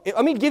don't,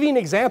 let me give you an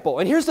example.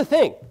 And here's the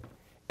thing.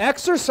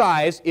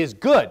 Exercise is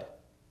good,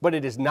 but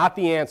it is not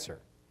the answer.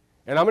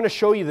 And I'm going to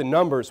show you the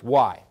numbers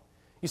why.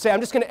 You say, I'm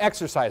just going to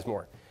exercise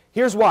more.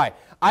 Here's why.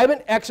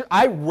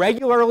 I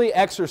regularly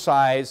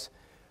exercise.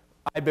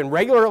 I've been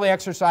regularly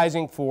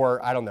exercising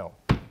for, I don't know,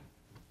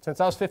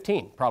 since I was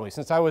 15, probably,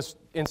 since I was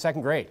in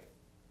second grade.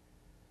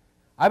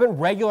 I've been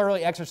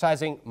regularly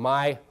exercising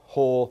my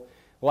whole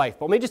life.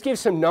 But let me just give you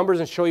some numbers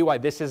and show you why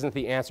this isn't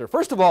the answer.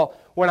 First of all,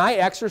 when I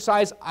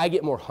exercise, I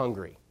get more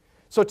hungry.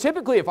 So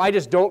typically, if I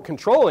just don't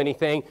control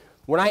anything,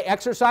 when I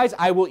exercise,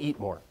 I will eat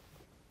more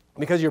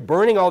because you're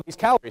burning all these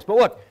calories. But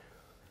look,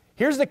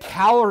 here's the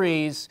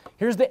calories,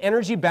 here's the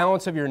energy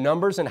balance of your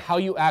numbers and how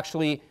you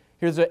actually,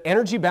 here's the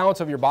energy balance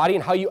of your body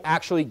and how you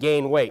actually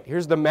gain weight.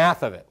 Here's the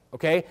math of it,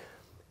 okay?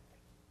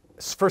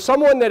 For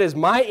someone that is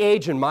my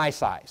age and my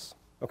size,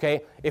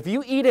 okay, if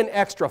you eat an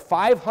extra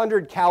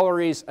 500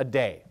 calories a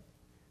day,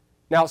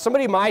 now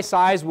somebody my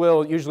size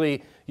will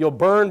usually, you'll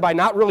burn by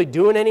not really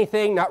doing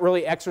anything, not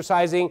really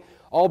exercising,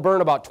 I'll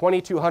burn about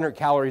 2,200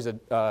 calories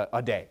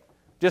a day,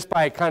 just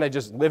by kind of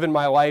just living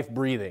my life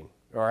breathing,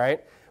 all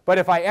right? But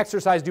if I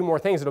exercise, do more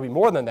things, it'll be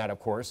more than that, of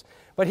course.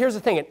 But here's the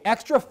thing, an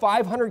extra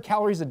 500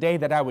 calories a day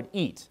that I would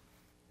eat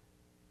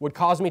would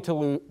cause me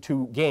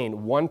to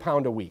gain 1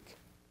 pound a week.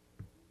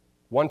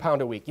 1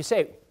 pound a week. You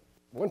say,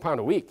 1 pound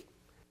a week?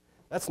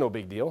 That's no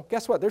big deal.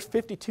 Guess what? There's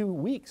 52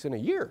 weeks in a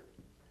year.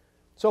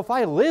 So if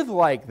I live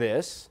like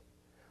this,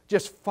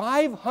 just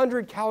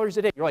 500 calories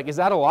a day, you're like, is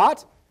that a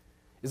lot?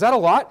 Is that a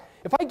lot?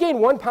 If I gain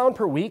 1 pound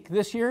per week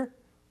this year,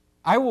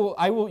 you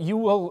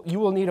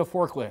will need a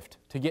forklift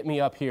to get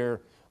me up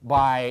here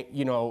by,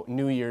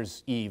 New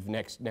Year's Eve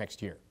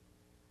next year.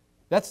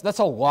 That's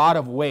a lot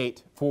of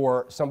weight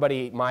for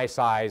somebody my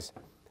size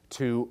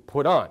to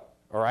put on,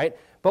 all right?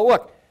 But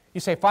look, you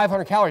say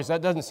 500 calories,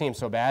 that doesn't seem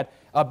so bad.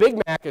 A Big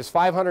Mac is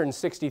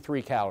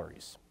 563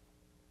 calories,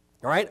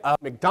 all right? A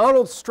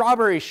McDonald's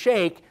strawberry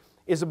shake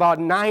is about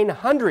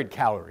 900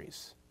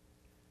 calories.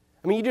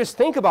 I mean, you just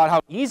think about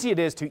how easy it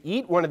is to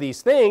eat one of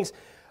these things.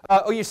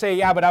 You say,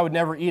 yeah, but I would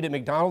never eat at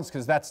McDonald's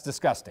because that's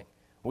disgusting.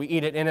 We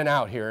eat it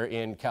In-N-Out here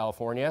in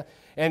California.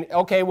 And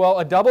okay, well,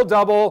 a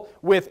double-double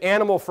with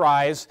animal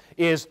fries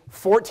is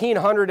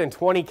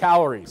 1,420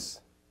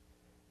 calories.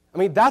 I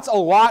mean, that's a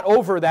lot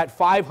over that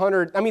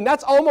 500. I mean,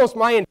 that's almost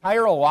my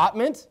entire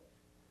allotment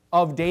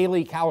of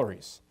daily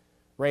calories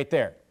right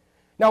there.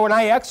 Now, when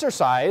I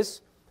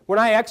exercise,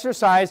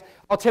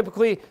 I'll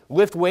typically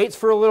lift weights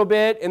for a little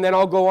bit, and then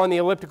I'll go on the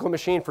elliptical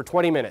machine for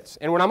 20 minutes.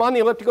 And when I'm on the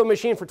elliptical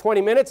machine for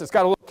 20 minutes, it's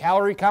got a little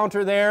calorie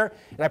counter there,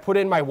 and I put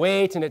in my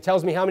weight, and it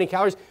tells me how many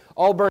calories.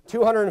 I'll burn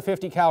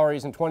 250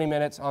 calories in 20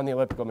 minutes on the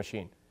elliptical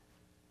machine.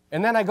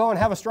 And then I go and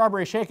have a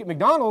strawberry shake at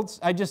McDonald's.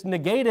 I just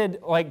negated,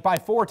 like, by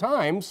 4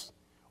 times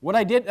what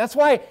I did. That's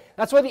why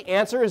the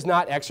answer is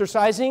not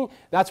exercising.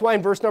 That's why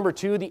in verse number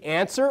 2, the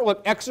answer,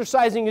 look,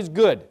 exercising is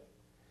good.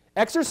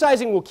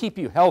 Exercising will keep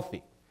you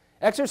healthy.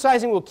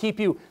 Exercising will keep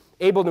you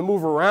able to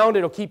move around.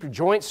 It'll keep your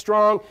joints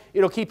strong.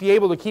 It'll keep you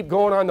able to keep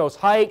going on those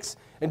hikes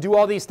and do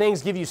all these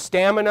things, give you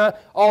stamina,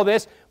 all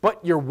this.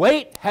 But your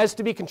weight has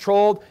to be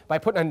controlled by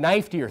putting a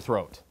knife to your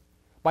throat,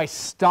 by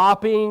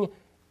stopping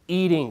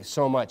eating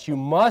so much. You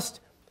must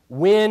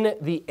win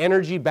the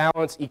energy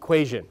balance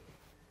equation.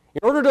 In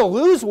order to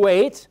lose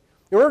weight,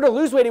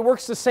 it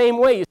works the same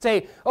way. You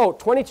say, oh,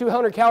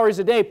 2,200 calories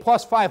a day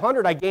plus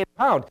 500, I gain a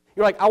pound.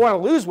 You're like, I want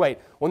to lose weight.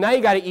 Well, now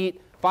you got to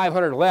eat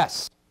 500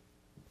 less.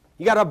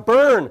 You got to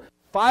burn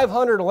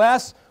 500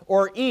 less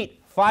or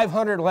eat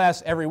 500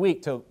 less every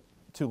week to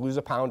lose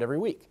a pound every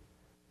week.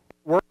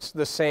 It works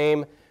the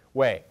same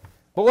way.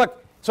 But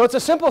look, so it's a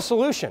simple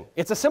solution.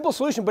 It's a simple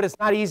solution, but it's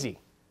not easy.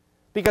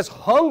 Because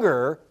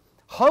hunger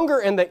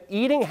and the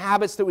eating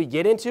habits that we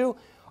get into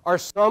are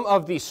some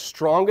of the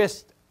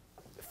strongest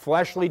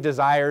fleshly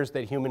desires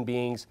that human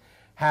beings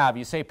have.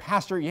 You say,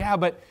 Pastor, yeah,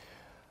 but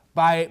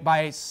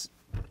by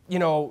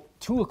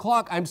 2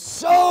 o'clock, I'm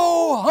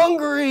so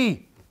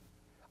hungry.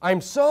 I'm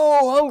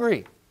so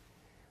hungry.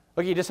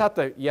 Look, you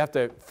have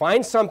to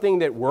find something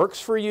that works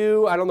for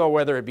you. I don't know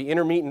whether it be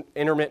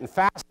intermittent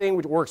fasting,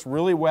 which works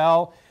really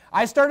well.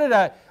 I started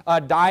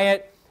a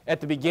diet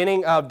at the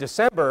beginning of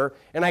December,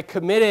 and I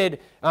committed.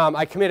 I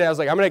was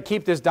like, I'm going to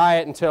keep this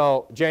diet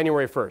until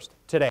January 1st,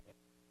 today.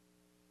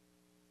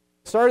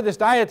 Started this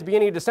diet at the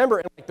beginning of December,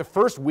 and like the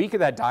first week of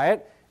that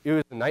diet, it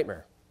was a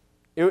nightmare.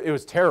 It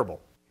was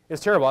terrible. It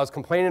was terrible. I was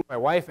complaining to my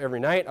wife every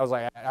night. I was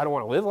like, I don't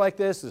want to live like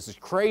this. This is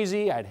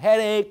crazy. I had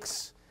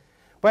headaches.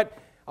 But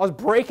I was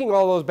breaking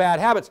all those bad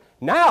habits.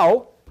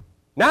 Now,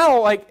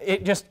 like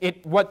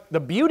what the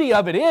beauty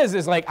of it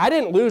is like I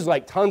didn't lose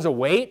like tons of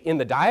weight in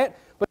the diet,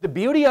 but the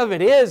beauty of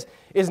it is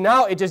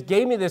now it just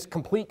gave me this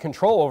complete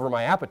control over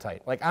my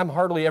appetite. Like I'm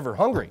hardly ever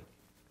hungry.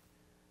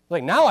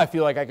 Like now I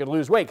feel like I could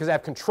lose weight because I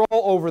have control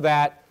over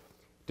that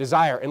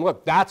desire. And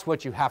look, that's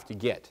what you have to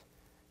get.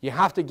 You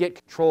have to get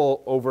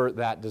control over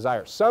that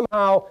desire.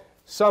 Somehow,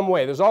 some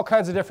way. There's all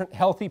kinds of different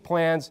healthy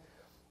plans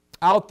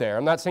out there.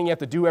 I'm not saying you have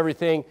to do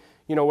everything,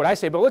 what I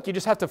say, but look, you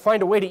just have to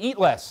find a way to eat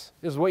less.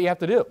 This is what you have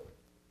to do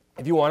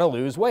if you want to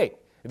lose weight.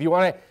 If you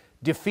want to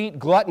defeat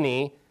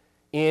gluttony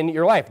in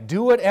your life,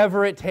 do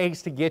whatever it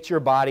takes to get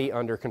your body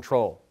under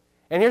control.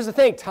 And here's the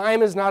thing,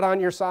 time is not on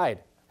your side.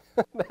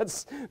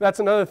 That's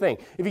another thing.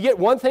 If you get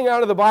one thing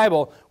out of the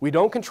Bible, we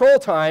don't control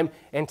time,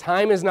 and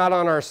time is not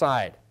on our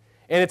side.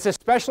 And it's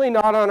especially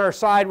not on our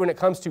side when it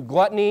comes to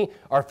gluttony,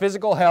 our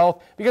physical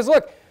health. Because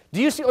look,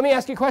 let me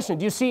ask you a question.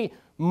 Do you see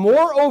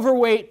more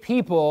overweight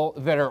people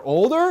that are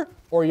older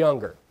or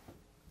younger?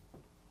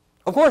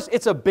 Of course,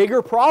 it's a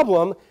bigger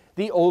problem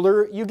the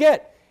older you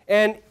get.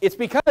 And it's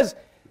because,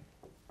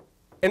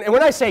 and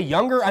when I say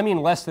younger, I mean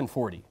less than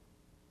 40.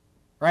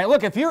 Right?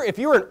 Look, if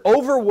you're an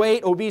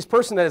overweight, obese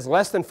person that is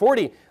less than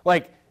 40,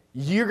 like,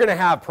 you're going to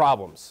have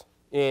problems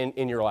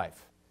in your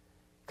life.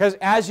 Because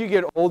as you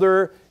get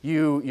older,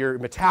 your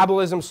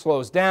metabolism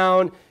slows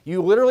down.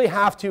 You literally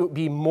have to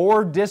be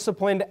more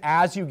disciplined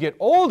as you get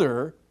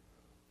older,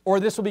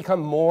 or this will become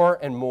more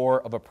and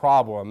more of a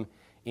problem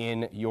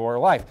in your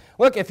life.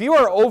 Look, if you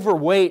are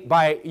overweight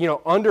by,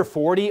 under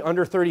 40,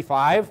 under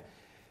 35,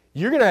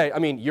 you're going to,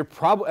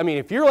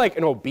 if you're like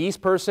an obese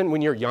person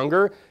when you're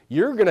younger,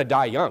 you're going to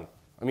die young.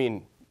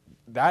 The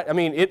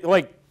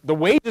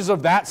wages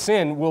of that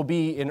sin will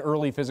be in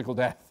early physical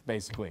death,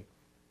 basically.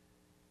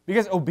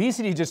 Because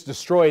obesity just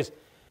destroys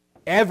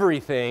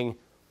everything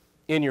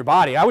in your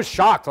body. I was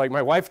shocked. Like,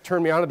 my wife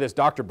turned me on to this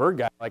Dr. Bird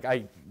guy. Like,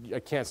 I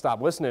can't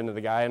stop listening to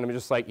the guy, and I'm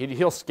just like,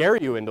 he'll scare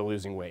you into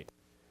losing weight.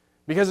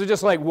 Because of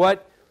just like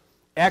what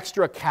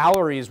extra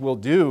calories will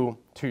do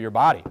to your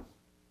body.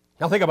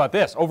 Now think about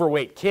this,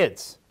 overweight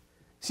kids.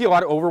 You see a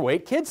lot of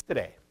overweight kids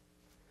today.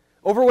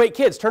 Overweight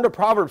kids, turn to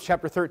Proverbs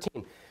chapter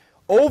 13.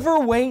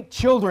 Overweight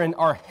children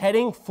are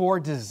heading for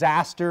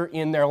disaster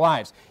in their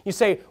lives. You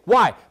say,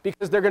 why?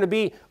 Because they're going to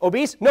be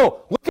obese?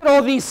 No, look at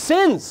all these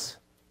sins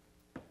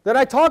that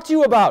I talked to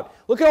you about.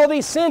 Look at all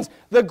these sins.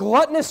 The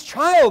gluttonous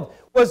child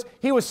was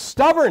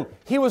stubborn,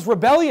 he was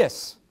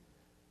rebellious.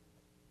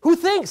 Who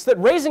thinks that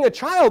raising a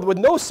child with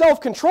no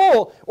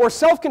self-control or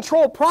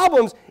self-control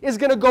problems is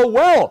going to go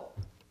well,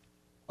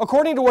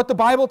 according to what the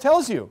Bible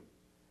tells you?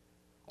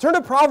 Turn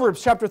to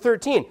Proverbs chapter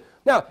 13.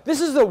 Now,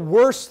 this is the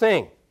worst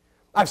thing.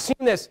 I've seen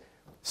this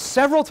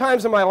several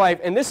times in my life,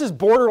 and this is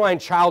borderline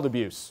child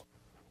abuse,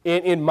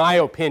 in my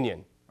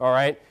opinion, all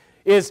right,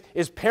 is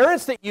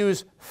parents that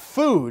use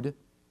food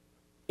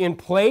in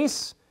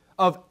place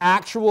of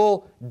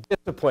actual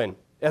discipline,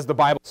 as the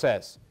Bible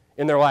says,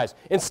 in their lives.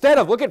 Instead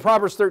of, look at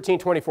Proverbs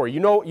 13:24. You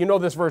know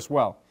this verse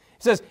well.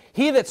 It says,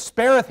 "He that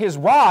spareth his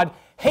rod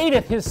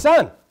hateth his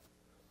son,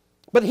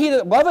 but he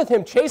that loveth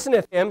him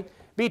chasteneth him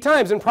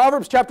betimes." In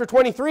Proverbs chapter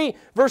 23,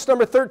 verse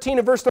number 13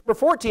 and verse number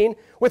 14,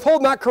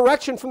 "Withhold not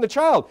correction from the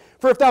child,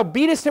 for if thou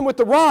beatest him with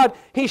the rod,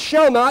 he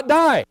shall not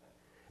die.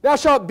 Thou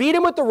shalt beat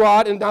him with the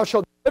rod, and thou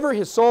shalt deliver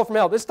his soul from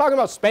hell." This is talking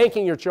about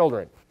spanking your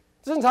children.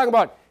 This isn't talking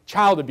about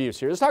child abuse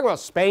here. This is talking about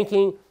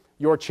spanking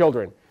your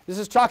children. This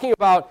is talking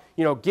about,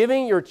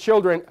 giving your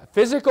children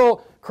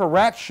physical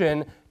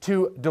correction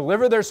to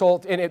deliver their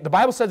soul. And the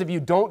Bible says if you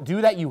don't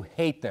do that, you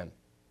hate them.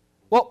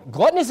 Well,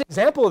 gluttony is an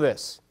example of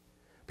this.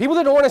 People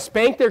that don't want to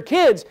spank their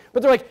kids,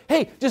 but they're like,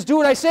 hey, just do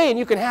what I say and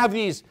you can have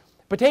these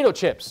potato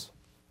chips.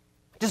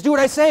 Just do what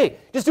I say.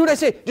 Just do what I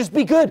say. Just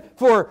be good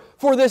for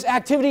this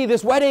activity,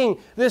 this wedding,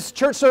 this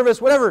church service,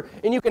 whatever,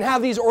 and you can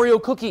have these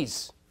Oreo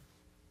cookies.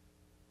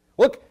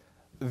 Look,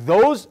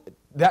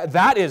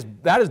 that is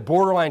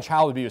borderline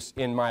child abuse,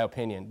 in my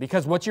opinion,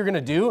 because what you're going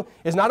to do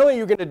is not only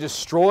you're going to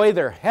destroy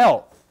their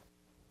health,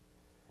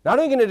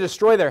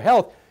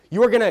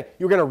 you're going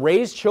to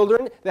raise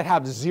children that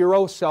have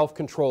zero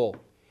self-control,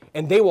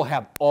 and they will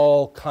have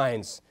all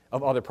kinds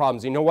of other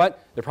problems. You know what?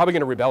 They're probably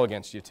going to rebel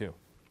against you too,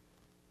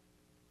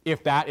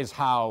 if that is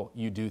how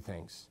you do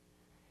things.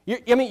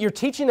 You're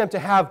teaching them to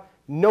have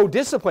no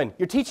discipline.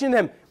 You're teaching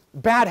them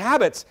bad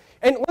habits.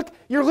 And look,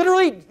 you're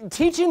literally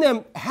teaching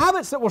them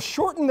habits that will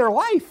shorten their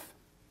life.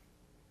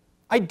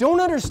 I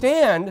don't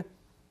understand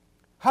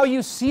how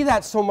you see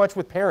that so much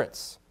with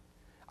parents.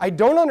 I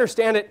don't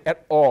understand it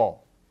at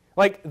all.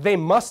 Like, they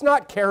must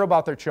not care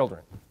about their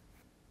children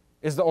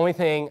is the only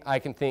thing I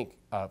can think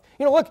of.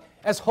 Look,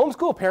 as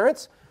homeschool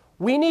parents,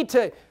 we need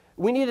to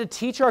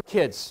teach our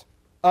kids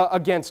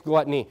against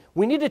gluttony.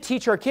 We need to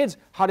teach our kids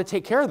how to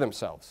take care of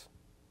themselves.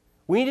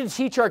 We need to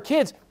teach our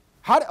kids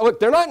look,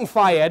 they're not in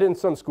Phi Ed in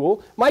some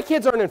school. My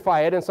kids aren't in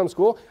Phi Ed in some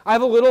school. I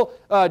have a little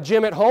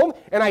gym at home,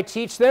 and I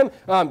teach them.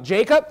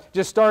 Jacob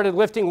just started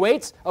lifting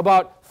weights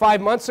about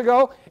 5 months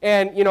ago,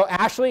 and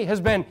Ashley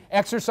has been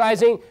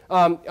exercising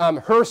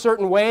her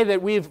certain way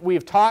that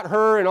we've taught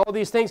her and all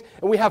these things,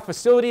 and we have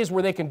facilities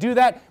where they can do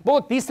that. But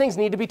look, these things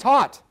need to be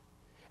taught,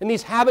 and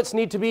these habits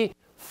need to be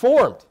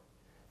formed,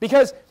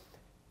 because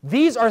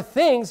these are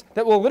things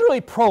that will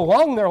literally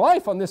prolong their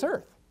life on this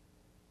earth.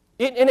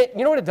 You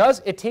know what it does?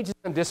 It teaches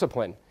them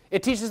discipline.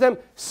 It teaches them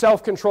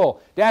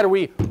self-control. Dad, are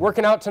we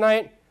working out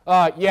tonight?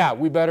 Yeah,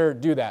 we better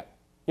do that.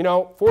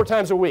 4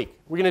 times a week.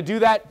 We're going to do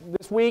that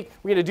this week.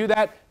 We're going to do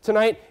that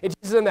tonight. It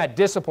teaches them that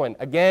discipline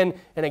again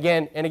and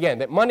again and again.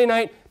 That Monday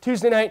night,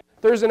 Tuesday night,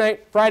 Thursday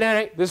night, Friday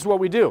night, this is what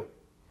we do.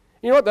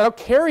 You know what? That'll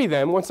carry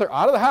them, once they're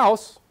out of the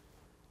house,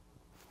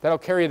 that'll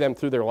carry them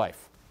through their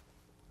life.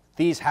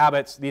 These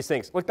habits, these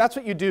things. Look, that's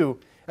what you do.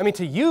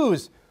 To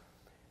use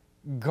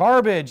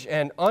garbage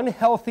and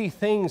unhealthy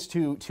things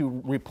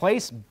to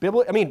replace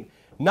biblical, I mean,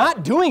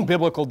 not doing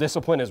biblical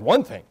discipline is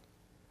one thing,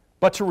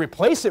 but to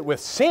replace it with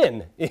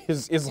sin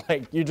is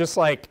like, you're just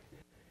like,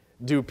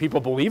 do people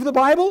believe the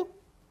Bible?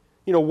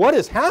 You know, what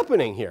is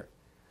happening here?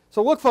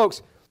 So look,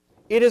 folks,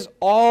 it is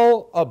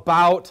all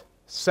about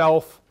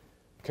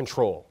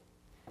self-control.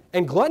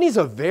 And gluttony is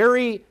a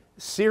very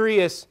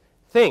serious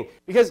thing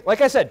because,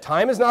 like I said,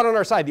 time is not on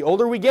our side. The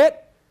older we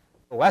get,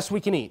 the less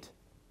we can eat.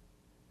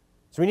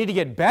 So we need to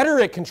get better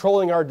at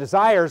controlling our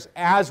desires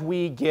as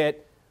we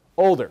get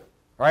older.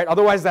 All right?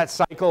 Otherwise, that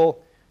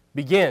cycle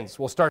begins.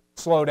 We'll start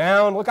to slow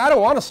down. Look, I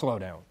don't want to slow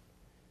down.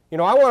 You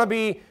know, I want to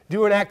be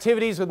doing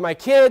activities with my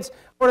kids.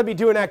 I want to be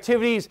doing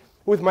activities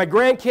with my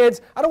grandkids.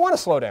 I don't want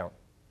to slow down.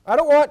 I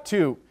don't want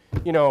to,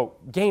 you know,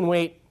 gain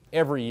weight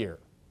every year.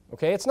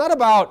 Okay? It's not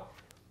about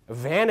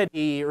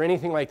vanity or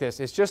anything like this.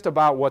 It's just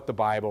about what the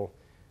Bible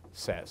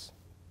says.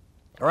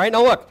 All right?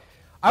 Now look,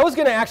 I was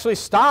going to actually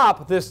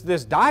stop this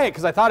diet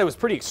because I thought it was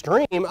pretty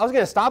extreme. I was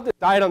going to stop this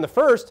diet on the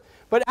first,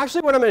 but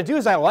actually what I'm going to do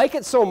is I like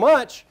it so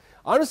much,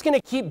 I'm just going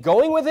to keep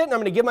going with it, and I'm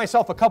going to give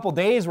myself a couple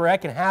days where I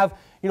can have,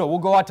 you know, we'll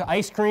go out to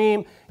ice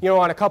cream, you know,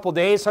 on a couple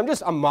days. So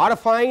I'm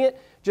modifying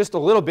it just a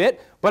little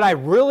bit, but I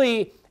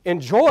really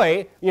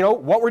enjoy, you know,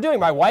 what we're doing.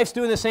 My wife's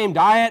doing the same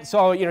diet,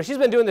 so, you know, she's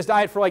been doing this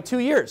diet for like 2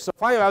 years. So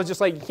finally I was just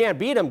like, you can't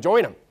beat them,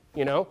 join them,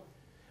 you know.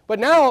 But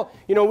now,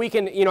 you know, we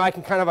can, you know, I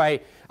can kind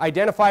of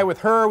identify with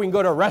her. We can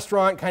go to a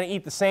restaurant, kind of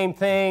eat the same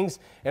things,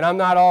 and I'm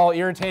not all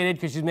irritated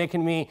because she's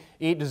making me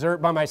eat dessert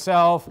by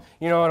myself,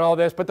 you know, and all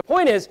this. But the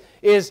point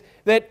is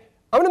that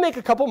I'm going to make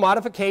a couple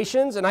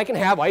modifications, and I can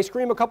have ice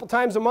cream a couple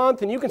times a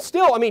month, and you can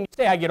still, I mean, you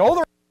say I get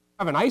older,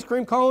 have an ice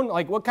cream cone,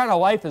 like what kind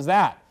of life is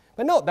that?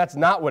 But no, that's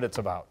not what it's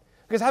about.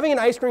 Because having an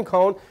ice cream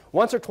cone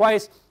once or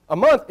twice a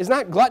month is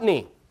not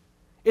gluttony.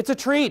 It's a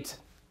treat.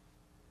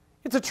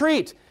 It's a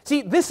treat.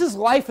 See, this is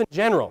life in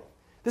general.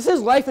 This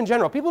is life in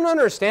general. People don't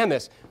understand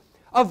this.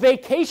 A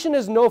vacation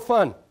is no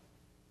fun.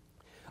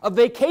 A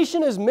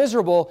vacation is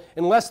miserable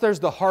unless there's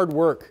the hard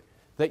work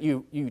that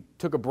you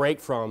took a break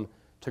from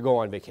to go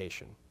on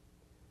vacation.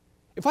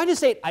 If I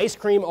just ate ice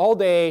cream all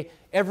day,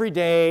 every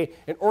day,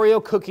 and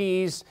Oreo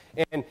cookies,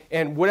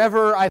 and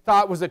whatever I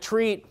thought was a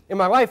treat in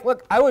my life,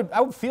 look, I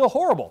would feel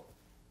horrible.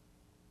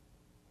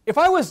 If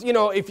I was, you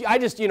know, if I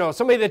just, you know,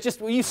 somebody that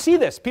just, well, you see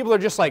this, people are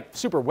just like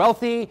super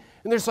wealthy,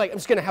 and they're just like, I'm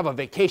just going to have a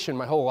vacation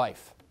my whole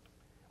life.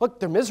 Look,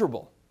 they're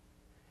miserable.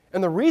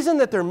 And the reason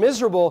that they're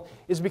miserable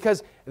is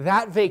because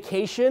that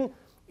vacation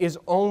is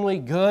only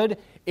good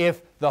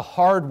if the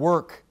hard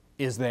work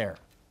is there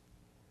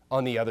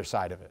on the other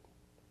side of it.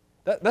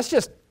 That's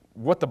just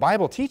what the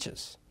Bible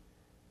teaches.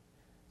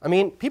 I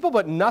mean, people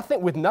with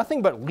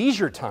nothing but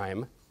leisure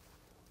time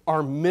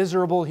are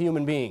miserable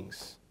human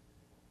beings.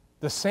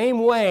 The same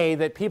way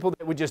that people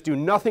that would just do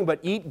nothing but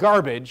eat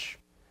garbage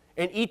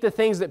and eat the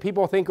things that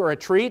people think are a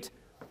treat,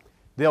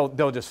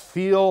 they'll just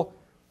feel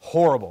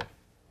horrible.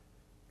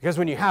 Because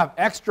when you have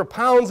extra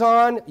pounds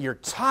on, you're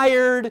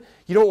tired,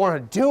 you don't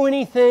want to do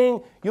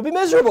anything, you'll be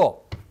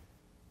miserable.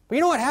 But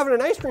you know what? Having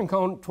an ice cream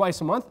cone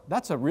twice a month,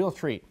 that's a real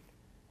treat.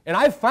 And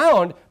I've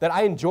found that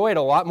I enjoy it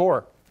a lot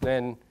more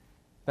than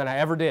I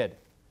ever did,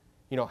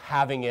 you know,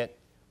 having it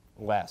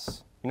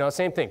less. You know,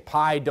 same thing,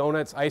 pie,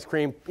 donuts, ice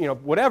cream, you know,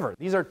 whatever.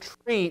 These are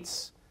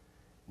treats,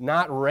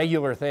 not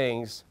regular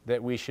things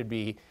that we should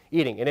be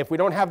eating. And if we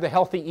don't have the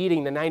healthy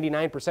eating the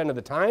 99% of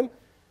the time,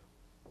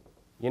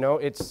 you know,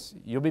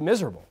 you'll be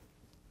miserable.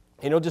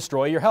 And it'll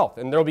destroy your health.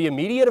 And there'll be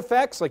immediate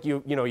effects, like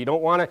you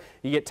don't want to,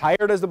 you get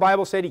tired, as the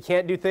Bible said, you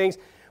can't do things,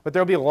 but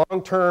there'll be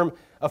long-term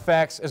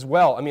effects as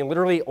well. I mean,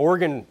 literally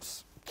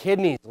organs,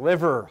 kidneys,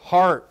 liver,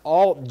 heart,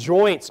 all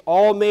joints,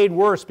 all made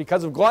worse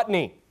because of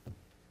gluttony.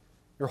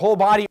 Your whole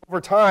body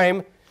over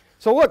time.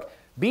 So look,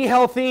 be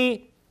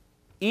healthy,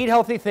 eat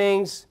healthy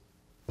things,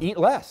 eat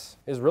less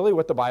is really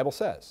what the Bible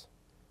says.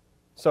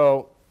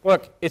 So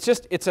look, it's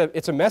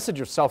a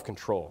message of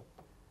self-control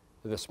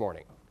this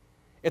morning.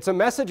 It's a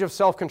message of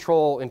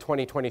self-control in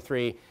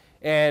 2023,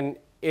 and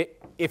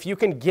if you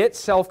can get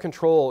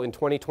self-control in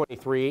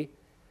 2023,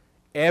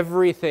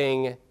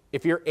 everything,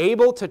 if you're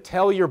able to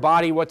tell your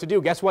body what to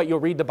do, guess what? You'll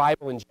read the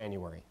Bible in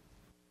January.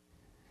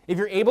 If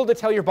you're able to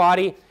tell your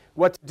body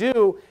what to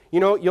do,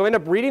 you know, you'll end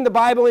up reading the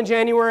Bible in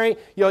January,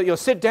 you'll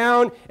sit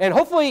down, and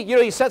hopefully, you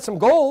know, you set some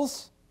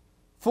goals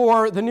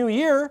for the new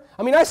year.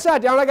 I mean, I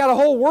sat down, I got a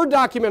whole Word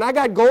document. I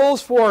got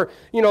goals for,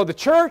 you know, the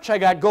church, I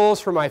got goals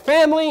for my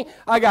family,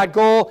 I got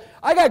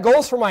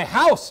goals for my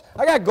house,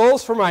 I got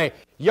goals for my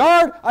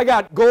yard, I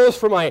got goals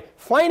for my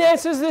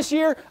finances this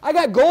year, I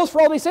got goals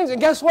for all these things,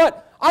 and guess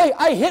what?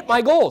 I hit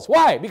my goals.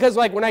 Why? Because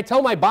like when I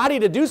tell my body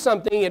to do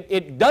something,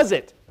 it does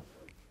it.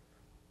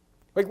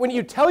 Like when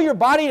you tell your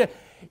body to,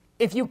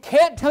 if you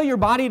can't tell your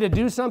body to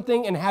do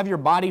something and have your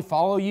body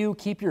follow you,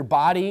 keep your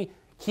body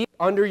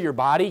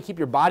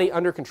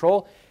under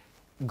control,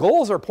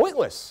 goals are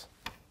pointless.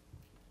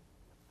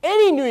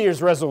 Any New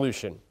Year's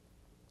resolution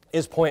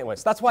is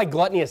pointless. That's why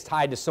gluttony is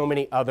tied to so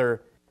many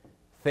other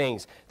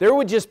things. There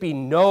would just be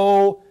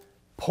no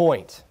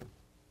point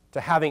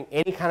to having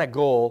any kind of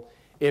goal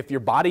if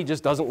your body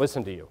just doesn't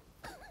listen to you.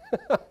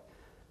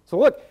 So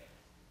look,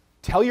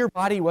 tell your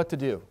body what to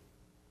do,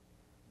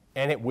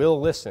 and it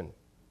will listen.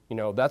 You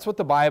know, that's what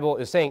the Bible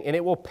is saying, and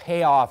it will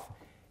pay off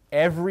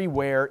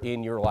everywhere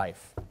in your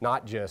life,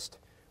 not just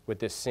with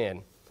this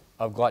sin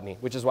of gluttony,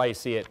 which is why you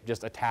see it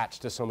just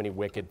attached to so many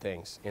wicked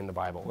things in the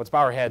Bible. Let's bow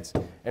our heads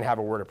and have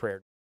a word of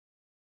prayer.